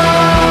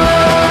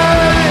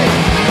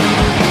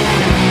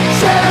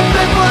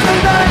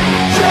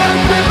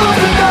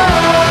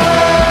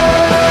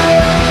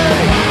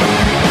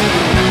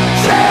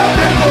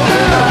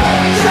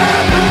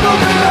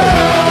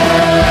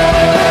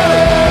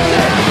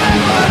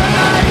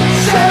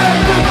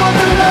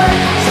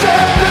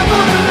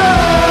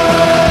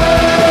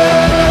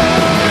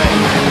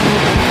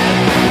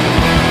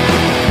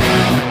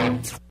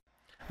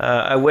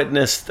 I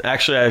witnessed.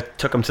 Actually, I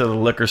took him to the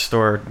liquor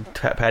store.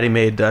 Patty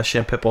made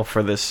Champipple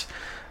for this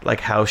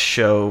like house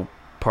show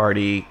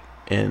party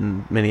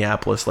in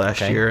Minneapolis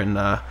last year, and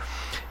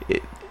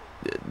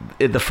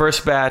the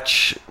first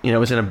batch,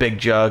 was in a big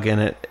jug,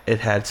 and it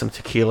had some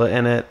tequila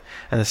in it.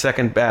 And the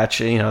second batch,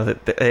 they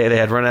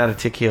had run out of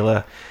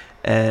tequila,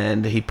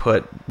 and he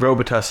put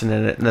Robitussin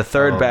in it. And the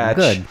third batch,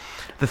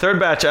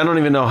 I don't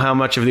even know how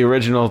much of the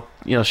original,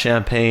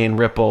 champagne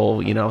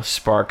Ripple,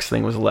 Sparks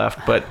thing was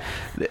left, but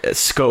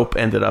Scope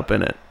ended up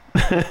in it.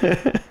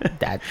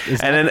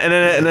 And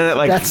then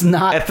like that's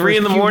not at 3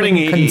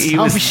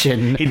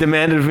 a.m. he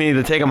demanded of me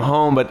to take him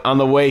home, but on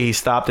the way he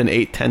stopped and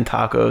ate 10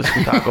 tacos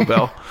from Taco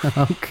Bell.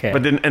 Okay,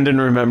 but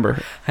didn't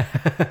remember.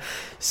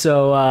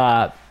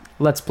 So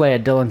let's play a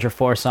Dillinger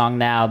 4 song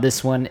now.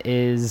 This one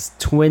is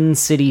Twin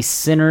City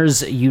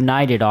Sinners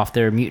United off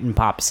their Mutant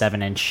Pop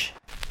 7-inch.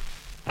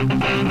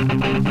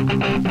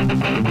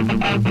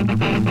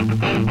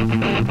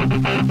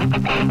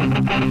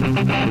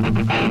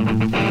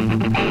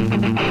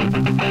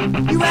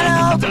 You had a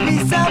hold of me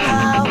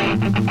somehow.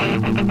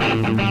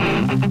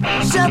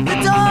 Shut the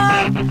door,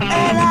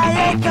 and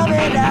I ain't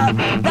coming out.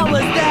 That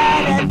was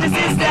then, and this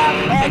is now.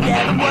 And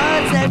yeah, the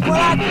words they were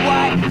black and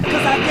white,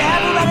 'cause I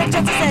never had a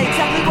chance to say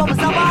exactly what was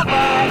on my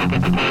mind.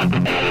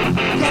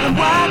 Yeah, the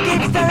world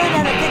keeps turning,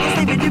 and I think it's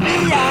leaving you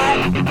behind.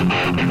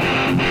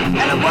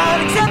 And I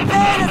won't accept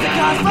pain as a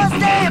cause for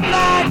staying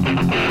blind.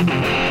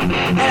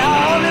 And I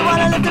only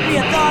wanna live to be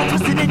a thorn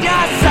twisted in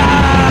your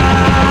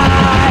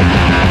side.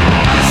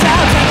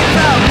 Shout, take it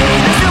from me,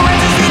 there's no way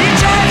to see the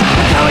change.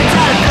 We're going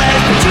down a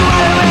place, but you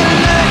wanna really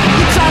learn.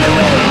 You try to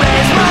win a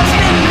race, but I'm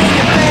spinning in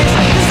your face.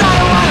 'Cause I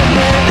don't wanna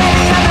live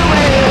any other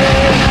way.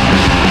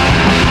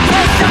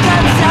 Yes, you're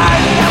kinda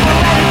tired, and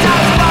we're ready to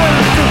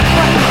tomorrow. So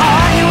what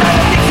are you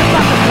ever thinking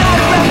about the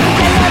better way?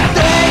 Get that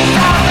thing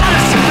out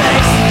of your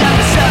face.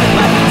 Never shut it,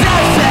 but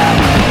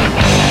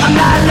I'm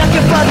not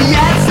looking for the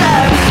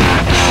answers.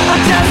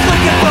 I'm just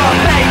looking for a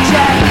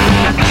paycheck.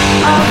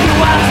 All you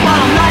want is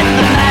while I'm lighting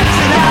the match,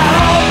 and I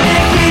hope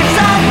it keeps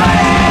on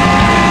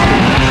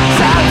burning.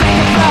 So I'll take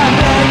it from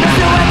me, there's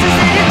no way to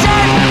see the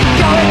change.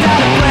 Going down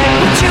a break,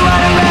 but you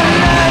wanna really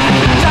learn.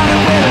 Trying to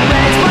win a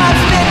race, but I'm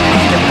spinning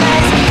in your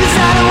face. 'Cause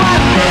I don't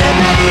wanna live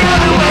any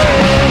other way.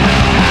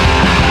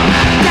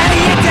 Day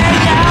in, day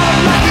out,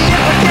 I'm lucky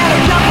if I get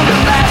a couple of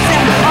laughs.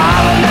 And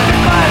all I'm looking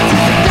for is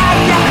just a die,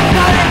 yeah.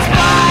 Not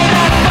inspired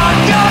and fuck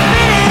your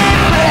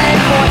minute brain,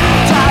 boy.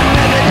 Tired of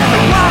living in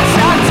the wrong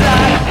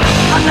outside.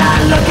 I'm not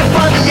looking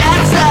for the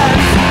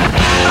answers.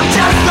 I'm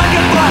just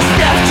looking for a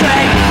step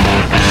train.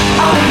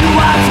 All you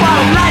want is while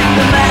I'm lighting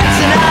the match,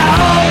 and I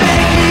hope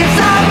it keeps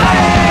on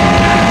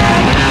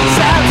burning.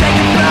 So I'll take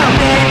it from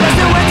me, there's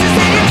no way to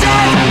see the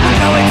change. I'm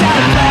going down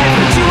a place,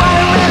 but you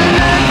wanna really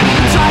learn.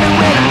 I'm trying to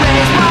win a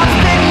race, while I'm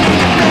spinning in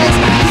your face.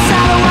 'Cause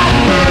I don't wanna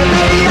live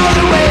any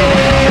other way.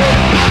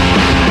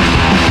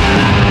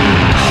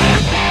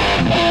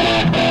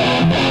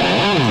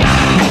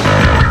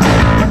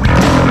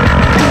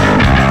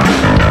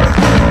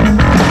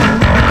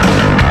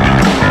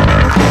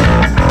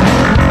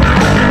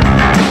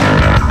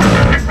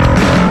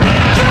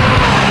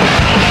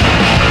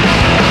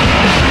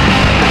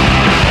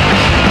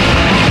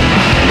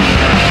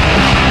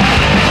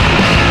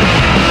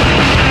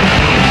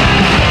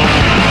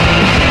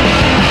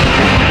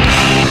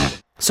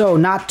 So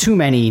not too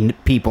many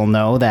people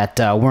know that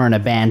we're in a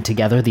band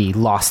together, the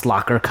Lost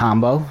Locker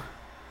combo.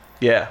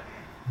 Yeah.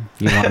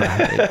 You wanna,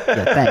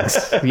 yeah,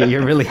 thanks.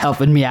 You're really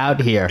helping me out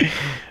here.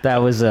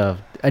 That was an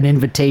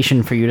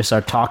invitation for you to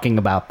start talking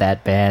about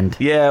that band.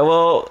 Yeah,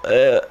 well,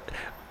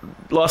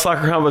 Lost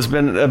Locker Combo's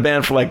been a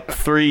band for like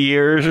 3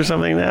 years or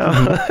something now.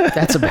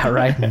 That's about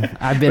right.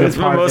 I've been. It's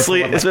been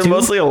mostly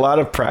mostly a lot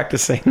of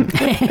practicing.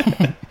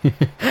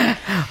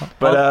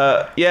 But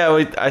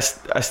I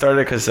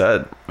started because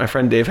my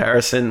friend Dave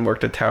Harrison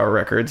worked at Tower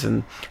Records,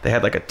 and they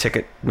had like a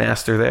ticket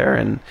master there,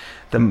 and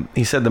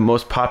he said the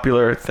most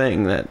popular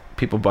thing that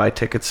people buy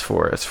tickets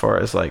for, as far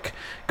as like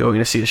going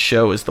to see a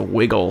show, is the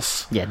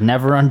Wiggles. Yeah,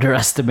 never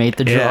underestimate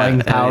the drawing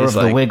power of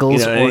the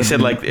Wiggles. And he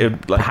said like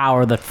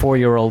power that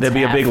 4-year-olds there'd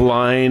be a big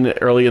line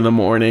early in the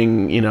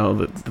morning.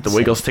 The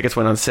Wiggles tickets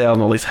went on sale,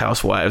 and all these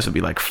housewives would be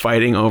like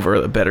fighting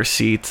over the better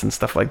seats and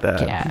stuff like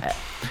that. Yeah,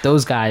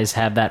 those guys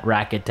have that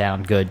racket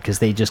down good because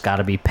they just got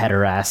to be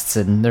pederasts,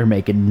 and they're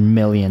making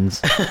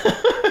millions.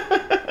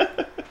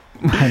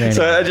 Anyway.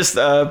 So I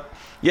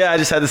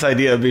just had this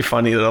idea it'd be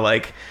funny to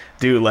like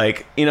do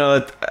like,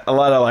 a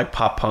lot of like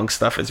pop punk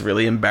stuff is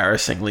really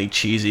embarrassingly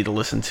cheesy to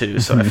listen to,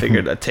 so I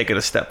figured I'd take it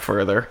a step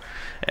further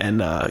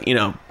and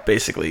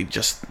basically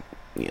just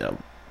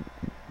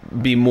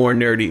be more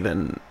nerdy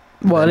than.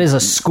 Well, it is a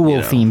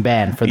school-themed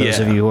band for those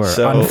of you who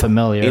are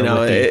unfamiliar.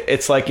 with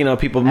it's like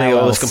people make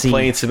all those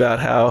complaints about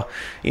how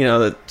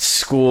the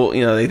school,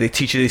 they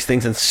teach you these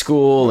things in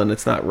school and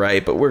it's not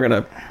right, but we're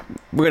gonna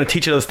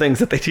teach you those things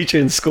that they teach you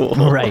in school,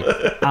 right?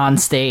 On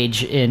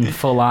stage in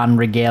full-on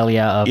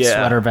regalia of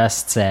sweater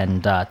vests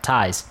and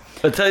ties.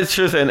 But to tell you the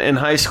truth, in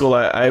high school,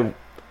 I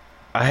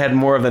had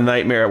more of the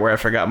nightmare where I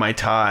forgot my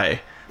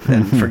tie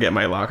and Forget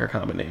My Locker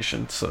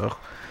combination. So,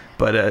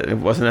 but it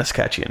wasn't as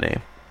catchy a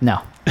name.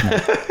 No.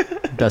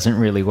 Doesn't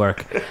really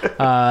work.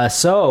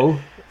 So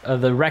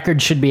the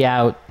record should be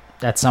out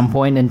at some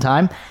point in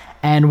time,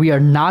 and we are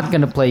not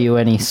going to play you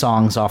any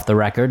songs off the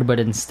record, but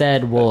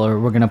instead we're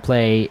going to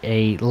play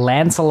a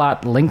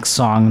Lancelot Link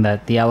song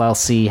that the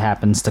LLC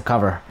happens to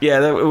cover.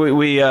 Yeah,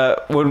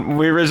 when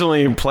we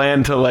originally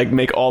planned to like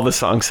make all the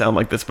songs sound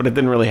like this, but it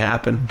didn't really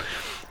happen.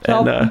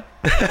 And Yeah.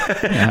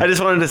 I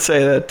just wanted to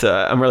say that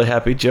I'm really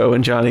happy Joe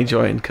and Johnny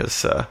joined,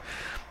 because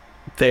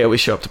they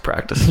always show up to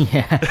practice.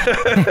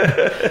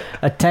 Yeah.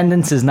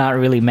 Attendance is not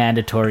really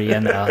mandatory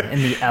in the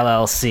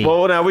LLC.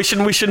 Well, now we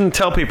shouldn't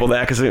tell people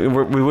that, because we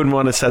wouldn't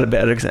want to set a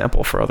bad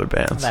example for other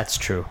bands. That's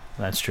true.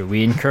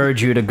 We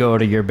encourage you to go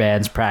to your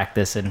band's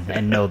practice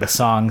and know the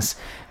songs,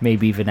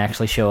 maybe even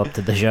actually show up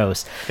to the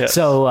shows. Yes.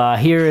 So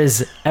here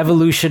is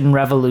Evolution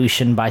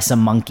Revolution by some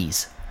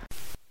monkeys.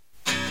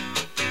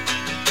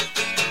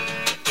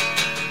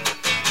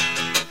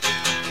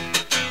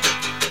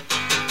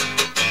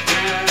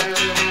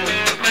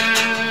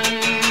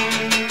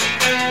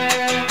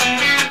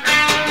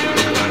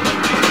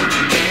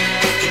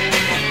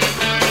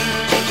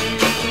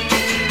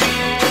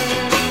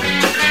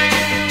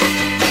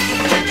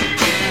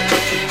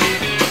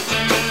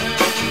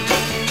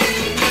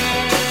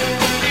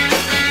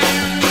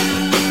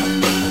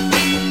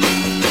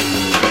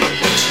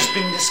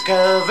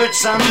 Discovered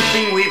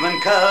something we've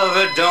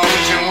uncovered.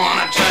 Don't you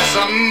wanna try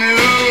something new?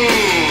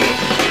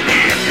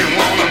 If you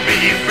wanna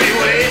be free,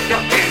 wave your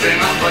hands and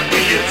up like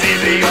me. It's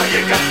easy, all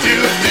you got to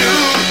do.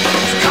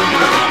 So come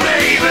on,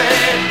 baby,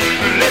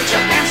 let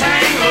your hands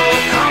hang low.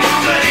 Come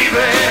on,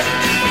 baby,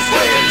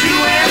 sway it to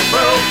and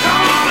fro.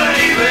 Come on,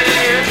 baby,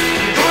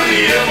 join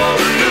the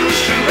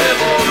evolution,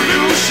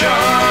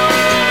 revolution.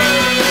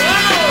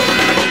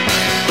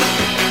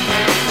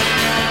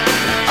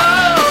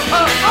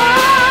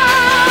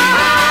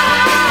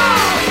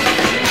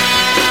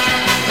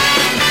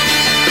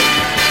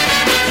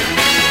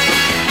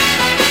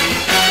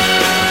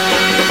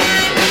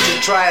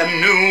 Try a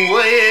new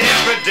way.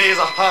 Every day's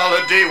a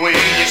holiday when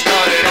you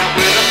started out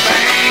with a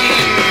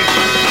bang.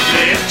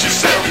 Let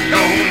yourself go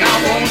now,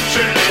 won't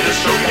you let us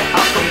show you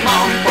how? Come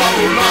on,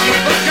 follow along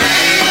with the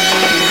game.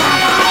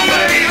 Come on,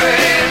 baby,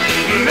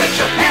 let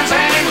your hands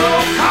hang low.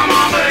 Come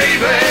on,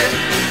 baby,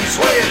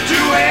 sway it to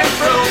and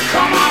fro.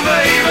 Come on,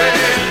 baby,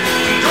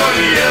 join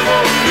the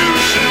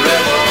evolution,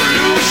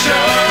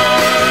 revolution.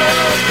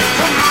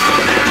 Come on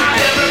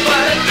now,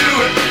 everybody do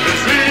it.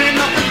 There's really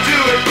nothing to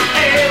it.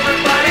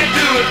 Everybody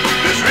do it.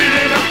 There's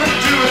really nothing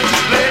to it.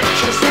 Just let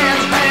your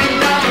hands hang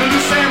down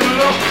loose and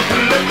low,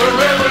 and let the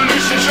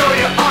revolution show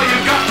you all you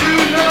got to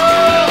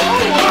know.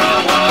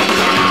 Whoa, whoa,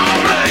 come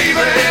on,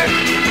 baby,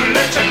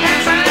 let your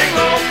hands hang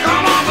low.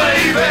 Come on,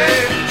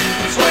 baby,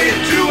 sway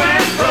it to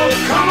and fro.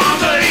 Come on,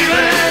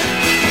 baby,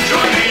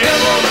 join the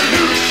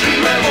evolution,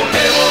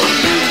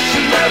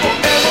 evolution,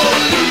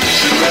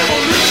 evolution,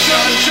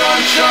 revolution,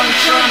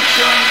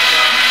 shun.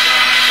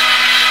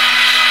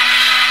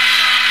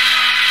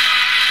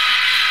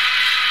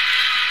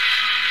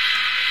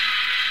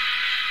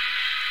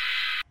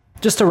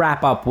 Just to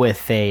wrap up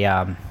with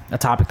a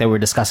topic that we were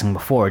discussing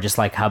before, just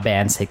like how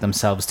bands take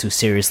themselves too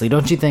seriously.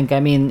 Don't you think, I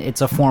mean, it's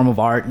a form of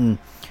art and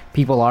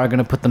people are going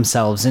to put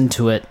themselves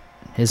into it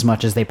as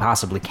much as they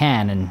possibly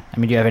can. And, I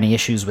mean, do you have any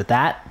issues with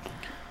that?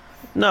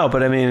 No,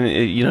 but I mean,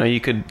 you know,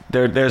 you could.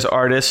 There's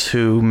artists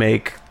who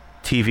make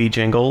TV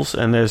jingles,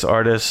 and there's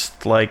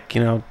artists like,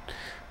 you know,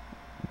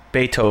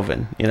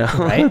 Beethoven. You know,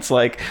 Right. It's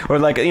like, or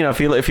like, you know, if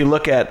you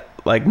look at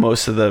like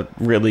most of the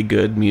really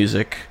good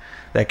music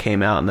that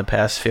came out in the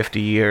past 50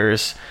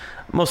 years,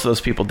 most of those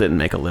people didn't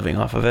make a living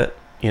off of it.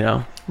 You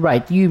know.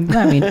 Right. I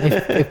mean,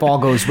 if all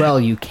goes well,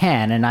 you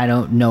can, and I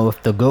don't know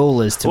if the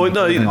goal is to. Well, make a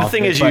no, living the off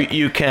thing of is, it,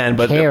 you can,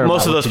 but care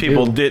most of about those what to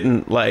people do.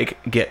 didn't like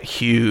get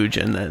huge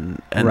and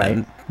then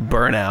Right.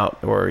 burn out,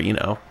 or you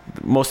know,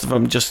 most of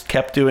them just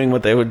kept doing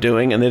what they were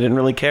doing, and they didn't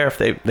really care if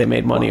they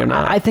made money or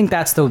not. I think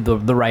that's the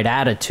right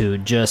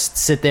attitude. Just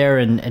sit there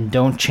and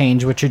don't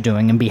change what you're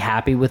doing and be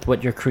happy with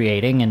what you're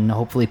creating, and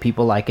hopefully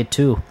people like it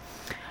too.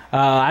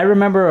 I don't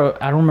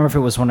remember if it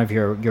was one of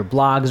your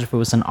blogs or if it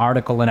was an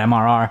article in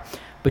MRR,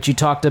 but you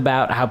talked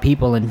about how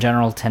people in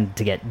general tend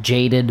to get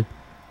jaded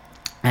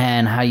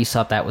and how you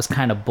thought that was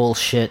kind of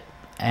bullshit,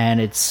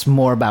 and it's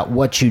more about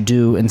what you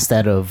do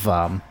instead of...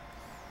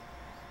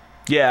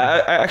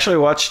 Yeah, I actually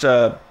watched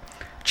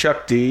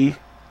Chuck D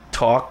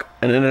talk,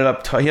 and he ended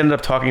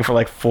up talking for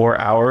like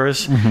 4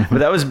 hours. But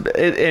that was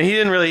it, and he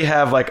didn't really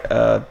have like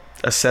a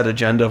set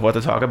agenda of what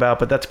to talk about.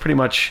 But that's pretty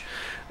much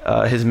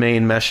his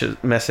main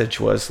message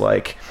was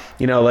like,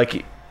 you know,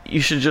 like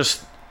you should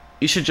just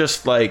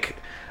like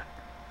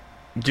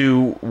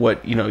do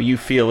what you know you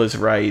feel is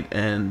right,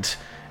 and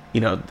you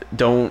know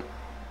don't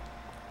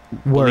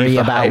worry the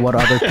about hype. what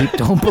other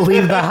people don't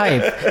believe the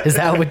hype. Is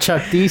that what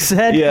Chuck D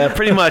said? Yeah,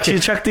 pretty much.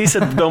 Chuck D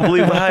said, "Don't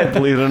believe the hype,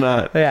 believe it or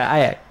not."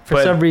 Yeah,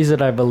 For some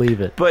reason, I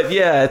believe it. But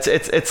yeah,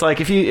 it's like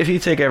if you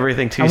take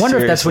everything too seriously. I wonder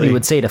if that's what he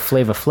would say to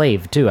Flava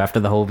Flav too after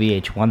the whole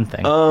VH1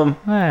 thing.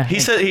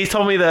 He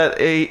told me that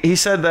he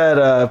said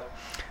that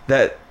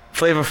that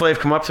Flava Flav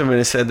come up to him and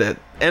he said that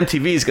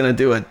MTV is going to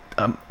do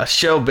a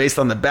show based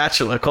on The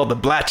Bachelor called The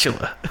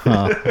Blatchula.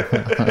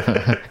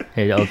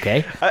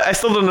 Okay. I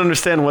still don't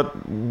understand what's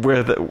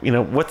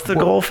the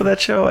goal for that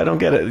show. I don't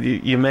get it.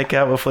 You make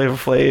out with Flava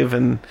Flav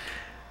and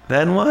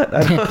then what?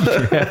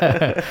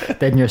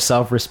 Then your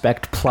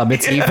self-respect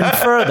plummets even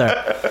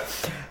further.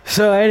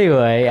 So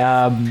anyway,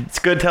 it's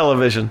good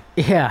television.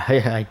 Yeah,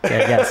 I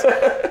guess.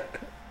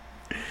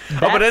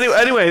 But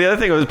anyway, the other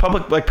thing was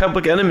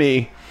Public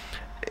Enemy.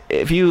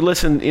 If you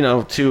listen,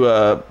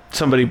 to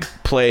somebody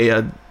play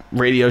a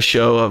radio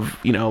show of,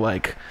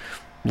 like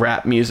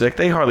rap music,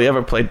 they hardly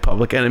ever played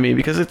Public Enemy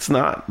because it's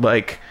not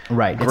like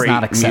great it's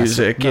not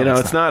music. No,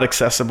 it's not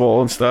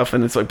accessible and stuff.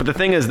 And it's like, but the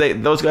thing is,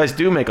 those guys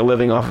do make a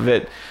living off of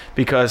it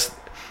because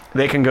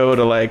they can go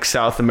to like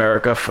South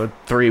America for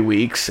 3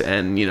 weeks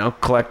and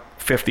collect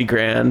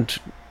 $50,000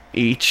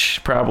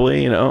 each,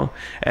 probably, and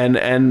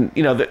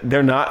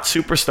they're not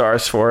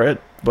superstars for it,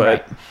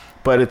 but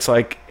it's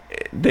like.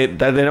 They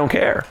don't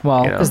care.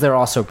 Well, because they're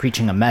also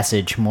preaching a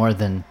message more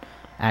than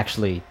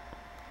actually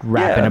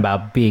rapping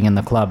about being in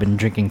the club and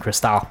drinking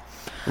Cristal.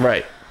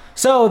 Right.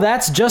 So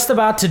that's just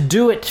about to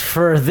do it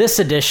for this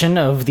edition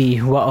of the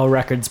WOO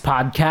Records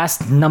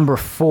podcast, number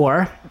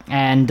 4.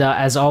 And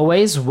as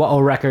always,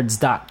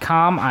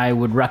 WOORecords.com. I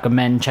would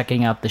recommend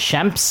checking out the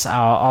Shemps.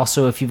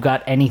 Also, if you've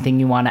got anything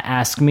you want to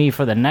ask me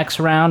for the next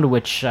round,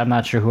 which I'm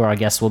not sure who our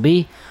guest will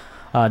be,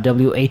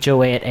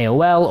 WHOA at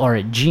AOL or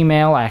at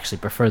Gmail. I actually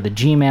prefer the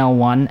Gmail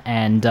one.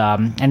 And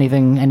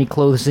any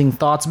closing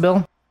thoughts,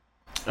 Bill?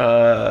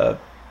 Don't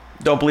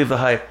believe the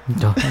hype.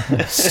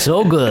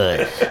 So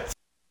good.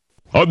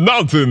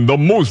 Announcing the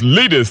most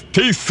latest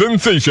taste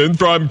sensation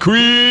from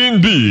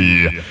Queen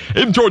Bee.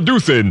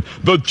 Introducing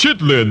the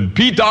Chitlin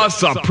Pita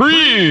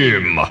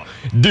Supreme.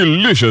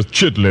 Delicious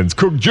chitlins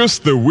cooked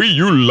just the way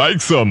you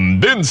like them,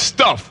 then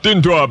stuffed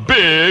into a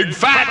big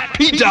fat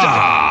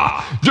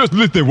pita. Just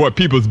listen to what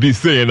people's be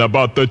saying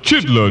about the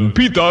Chitlin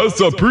Pita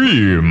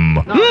Supreme.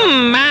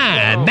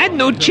 Man, that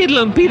new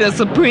Chitlin Pita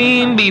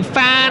Supreme be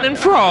fine and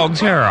frogs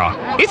here.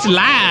 It's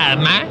live,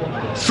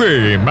 man.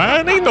 Say,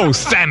 man, ain't no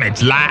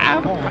sandwich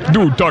live.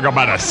 Dude talk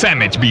about a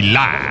sandwich be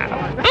live.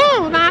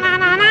 Oh, nah.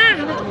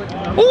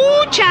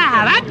 Ooh,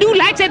 child, I do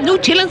like that new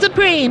Chillin'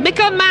 Supreme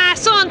because my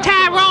son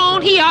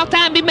Tyrone, he all the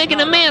time be making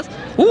a mess.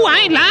 Ooh, I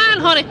ain't lying,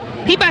 honey.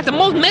 He about the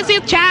most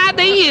messiest child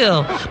they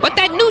hear. But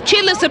that new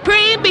Chillin'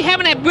 Supreme be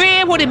having that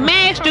bread where it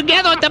mashed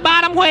together at the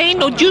bottom where ain't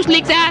no juice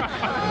leaks out.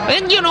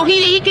 And,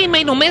 he can't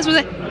make no mess with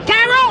it.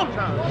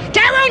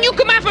 Tyrone, you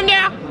come out from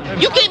there.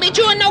 You can't be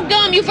chewing no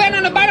gum you found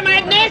on the bottom of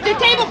that nasty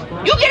table.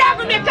 You get out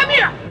from there. Come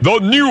here. The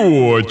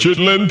new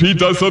Chitlin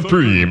Pita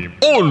Supreme,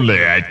 only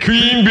at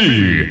Queen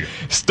Bee.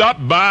 Stop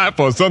by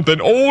for something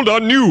old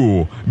or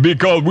new,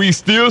 because we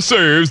still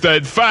serves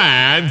that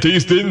fine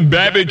tasting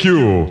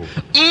barbecue.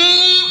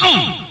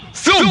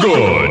 So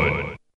good.